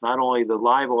audience, not only the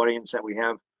live audience that we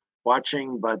have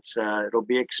watching, but it'll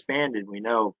be expanded, we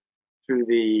know, through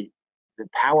the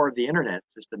power of the internet.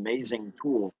 Just amazing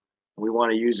tool. We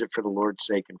want to use it for the Lord's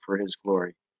sake and for his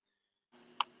glory.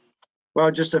 Well,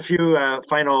 just a few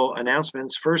final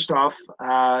announcements. First off,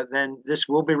 then this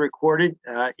will be recorded.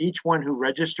 Each one who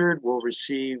registered will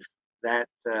receive that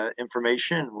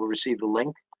information, will receive the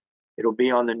link. It'll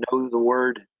be on the Know the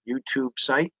Word YouTube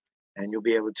site, and you'll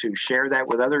be able to share that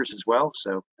with others as well.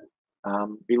 So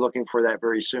be looking for that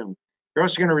very soon. You're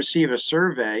also going to receive a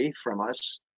survey from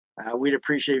us. We'd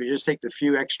appreciate if you just take the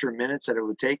few extra minutes that it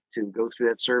would take to go through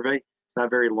that survey. It's not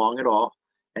very long at all,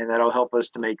 and that'll help us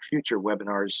to make future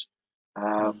webinars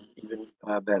even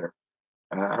better.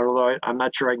 Although I'm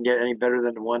not sure I can get any better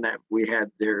than the one that we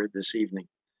had there this evening.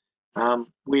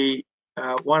 We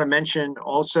want to mention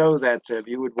also that if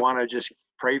you would want to just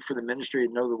pray for the ministry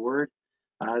and Know the Word,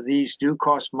 these do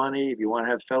cost money. If you want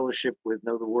to have fellowship with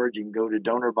Know the Word, you can go to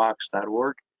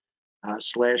donorbox.org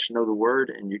 /Know the Word,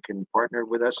 and you can partner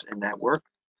with us in that work.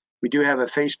 We do have a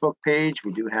Facebook page.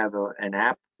 We do have an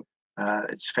app.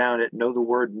 It's found at Know the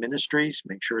Word Ministries.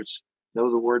 Make sure it's Know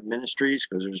the Word Ministries,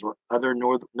 because there's other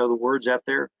Know the Words out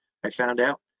there, I found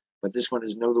out. But this one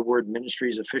is Know the Word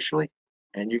Ministries officially.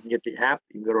 And you can get the app.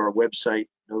 You can go to our website,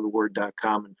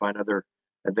 knowtheword.com, and find other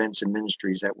events and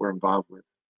ministries that we're involved with.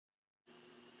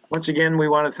 Once again, we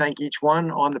want to thank each one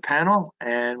on the panel,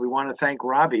 and we want to thank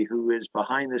Robbie, who is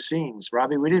behind the scenes.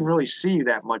 Robbie, we didn't really see you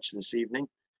that much this evening.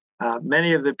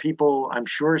 Many of the people, I'm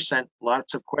sure, sent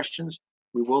lots of questions.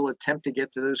 We will attempt to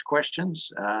get to those questions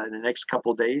in the next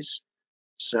couple of days.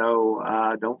 So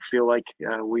don't feel like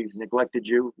we've neglected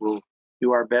you. We'll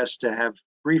do our best to have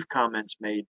brief comments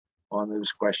made on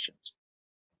those questions.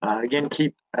 Again,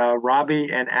 keep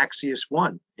Robbie and Axios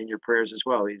One in your prayers as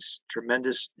well. He's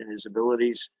tremendous in his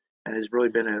abilities and has really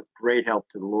been a great help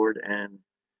to the Lord and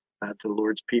to the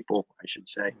Lord's people, I should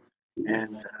say,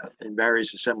 and in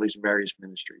various assemblies and various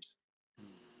ministries.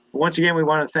 Once again, we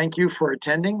want to thank you for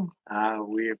attending.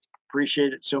 We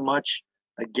appreciate it so much.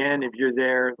 Again, if you're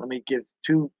there, let me give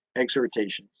two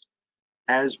exhortations.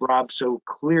 As Rob so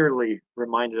clearly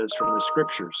reminded us from the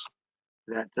scriptures,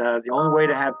 that the only way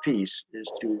to have peace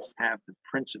is to have the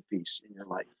Prince of Peace in your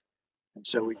life. And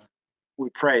so we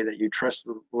pray that you trust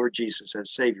the Lord Jesus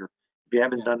as Savior, if you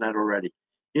haven't done that already.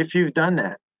 If you've done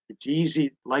that, it's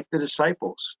easy, like the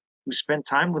disciples who spent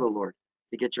time with the Lord,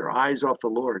 to get your eyes off the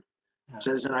Lord. It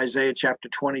says in Isaiah chapter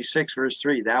 26, verse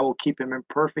 3, thou will keep him in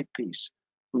perfect peace,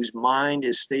 whose mind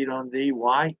is stayed on thee.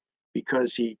 Why?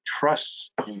 Because he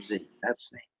trusts in thee.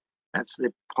 That's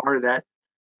the part of that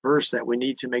verse that we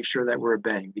need to make sure that we're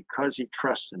obeying, because he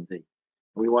trusts in thee.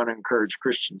 We want to encourage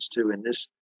Christians too in this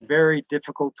very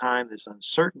difficult time, this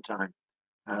uncertain time.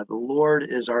 The Lord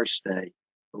is our stay.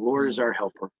 The Lord is our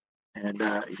helper, and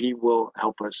he will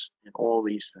help us in all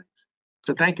these things.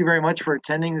 So thank you very much for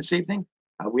attending this evening.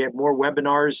 We have more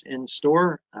webinars in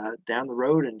store down the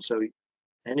road, and so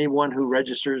anyone who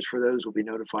registers for those will be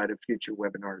notified of future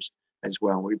webinars as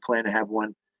well. We plan to have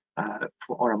one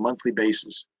on a monthly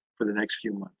basis for the next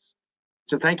few months.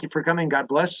 So thank you for coming. God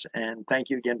bless. And thank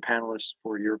you again, panelists,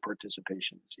 for your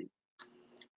participation this evening.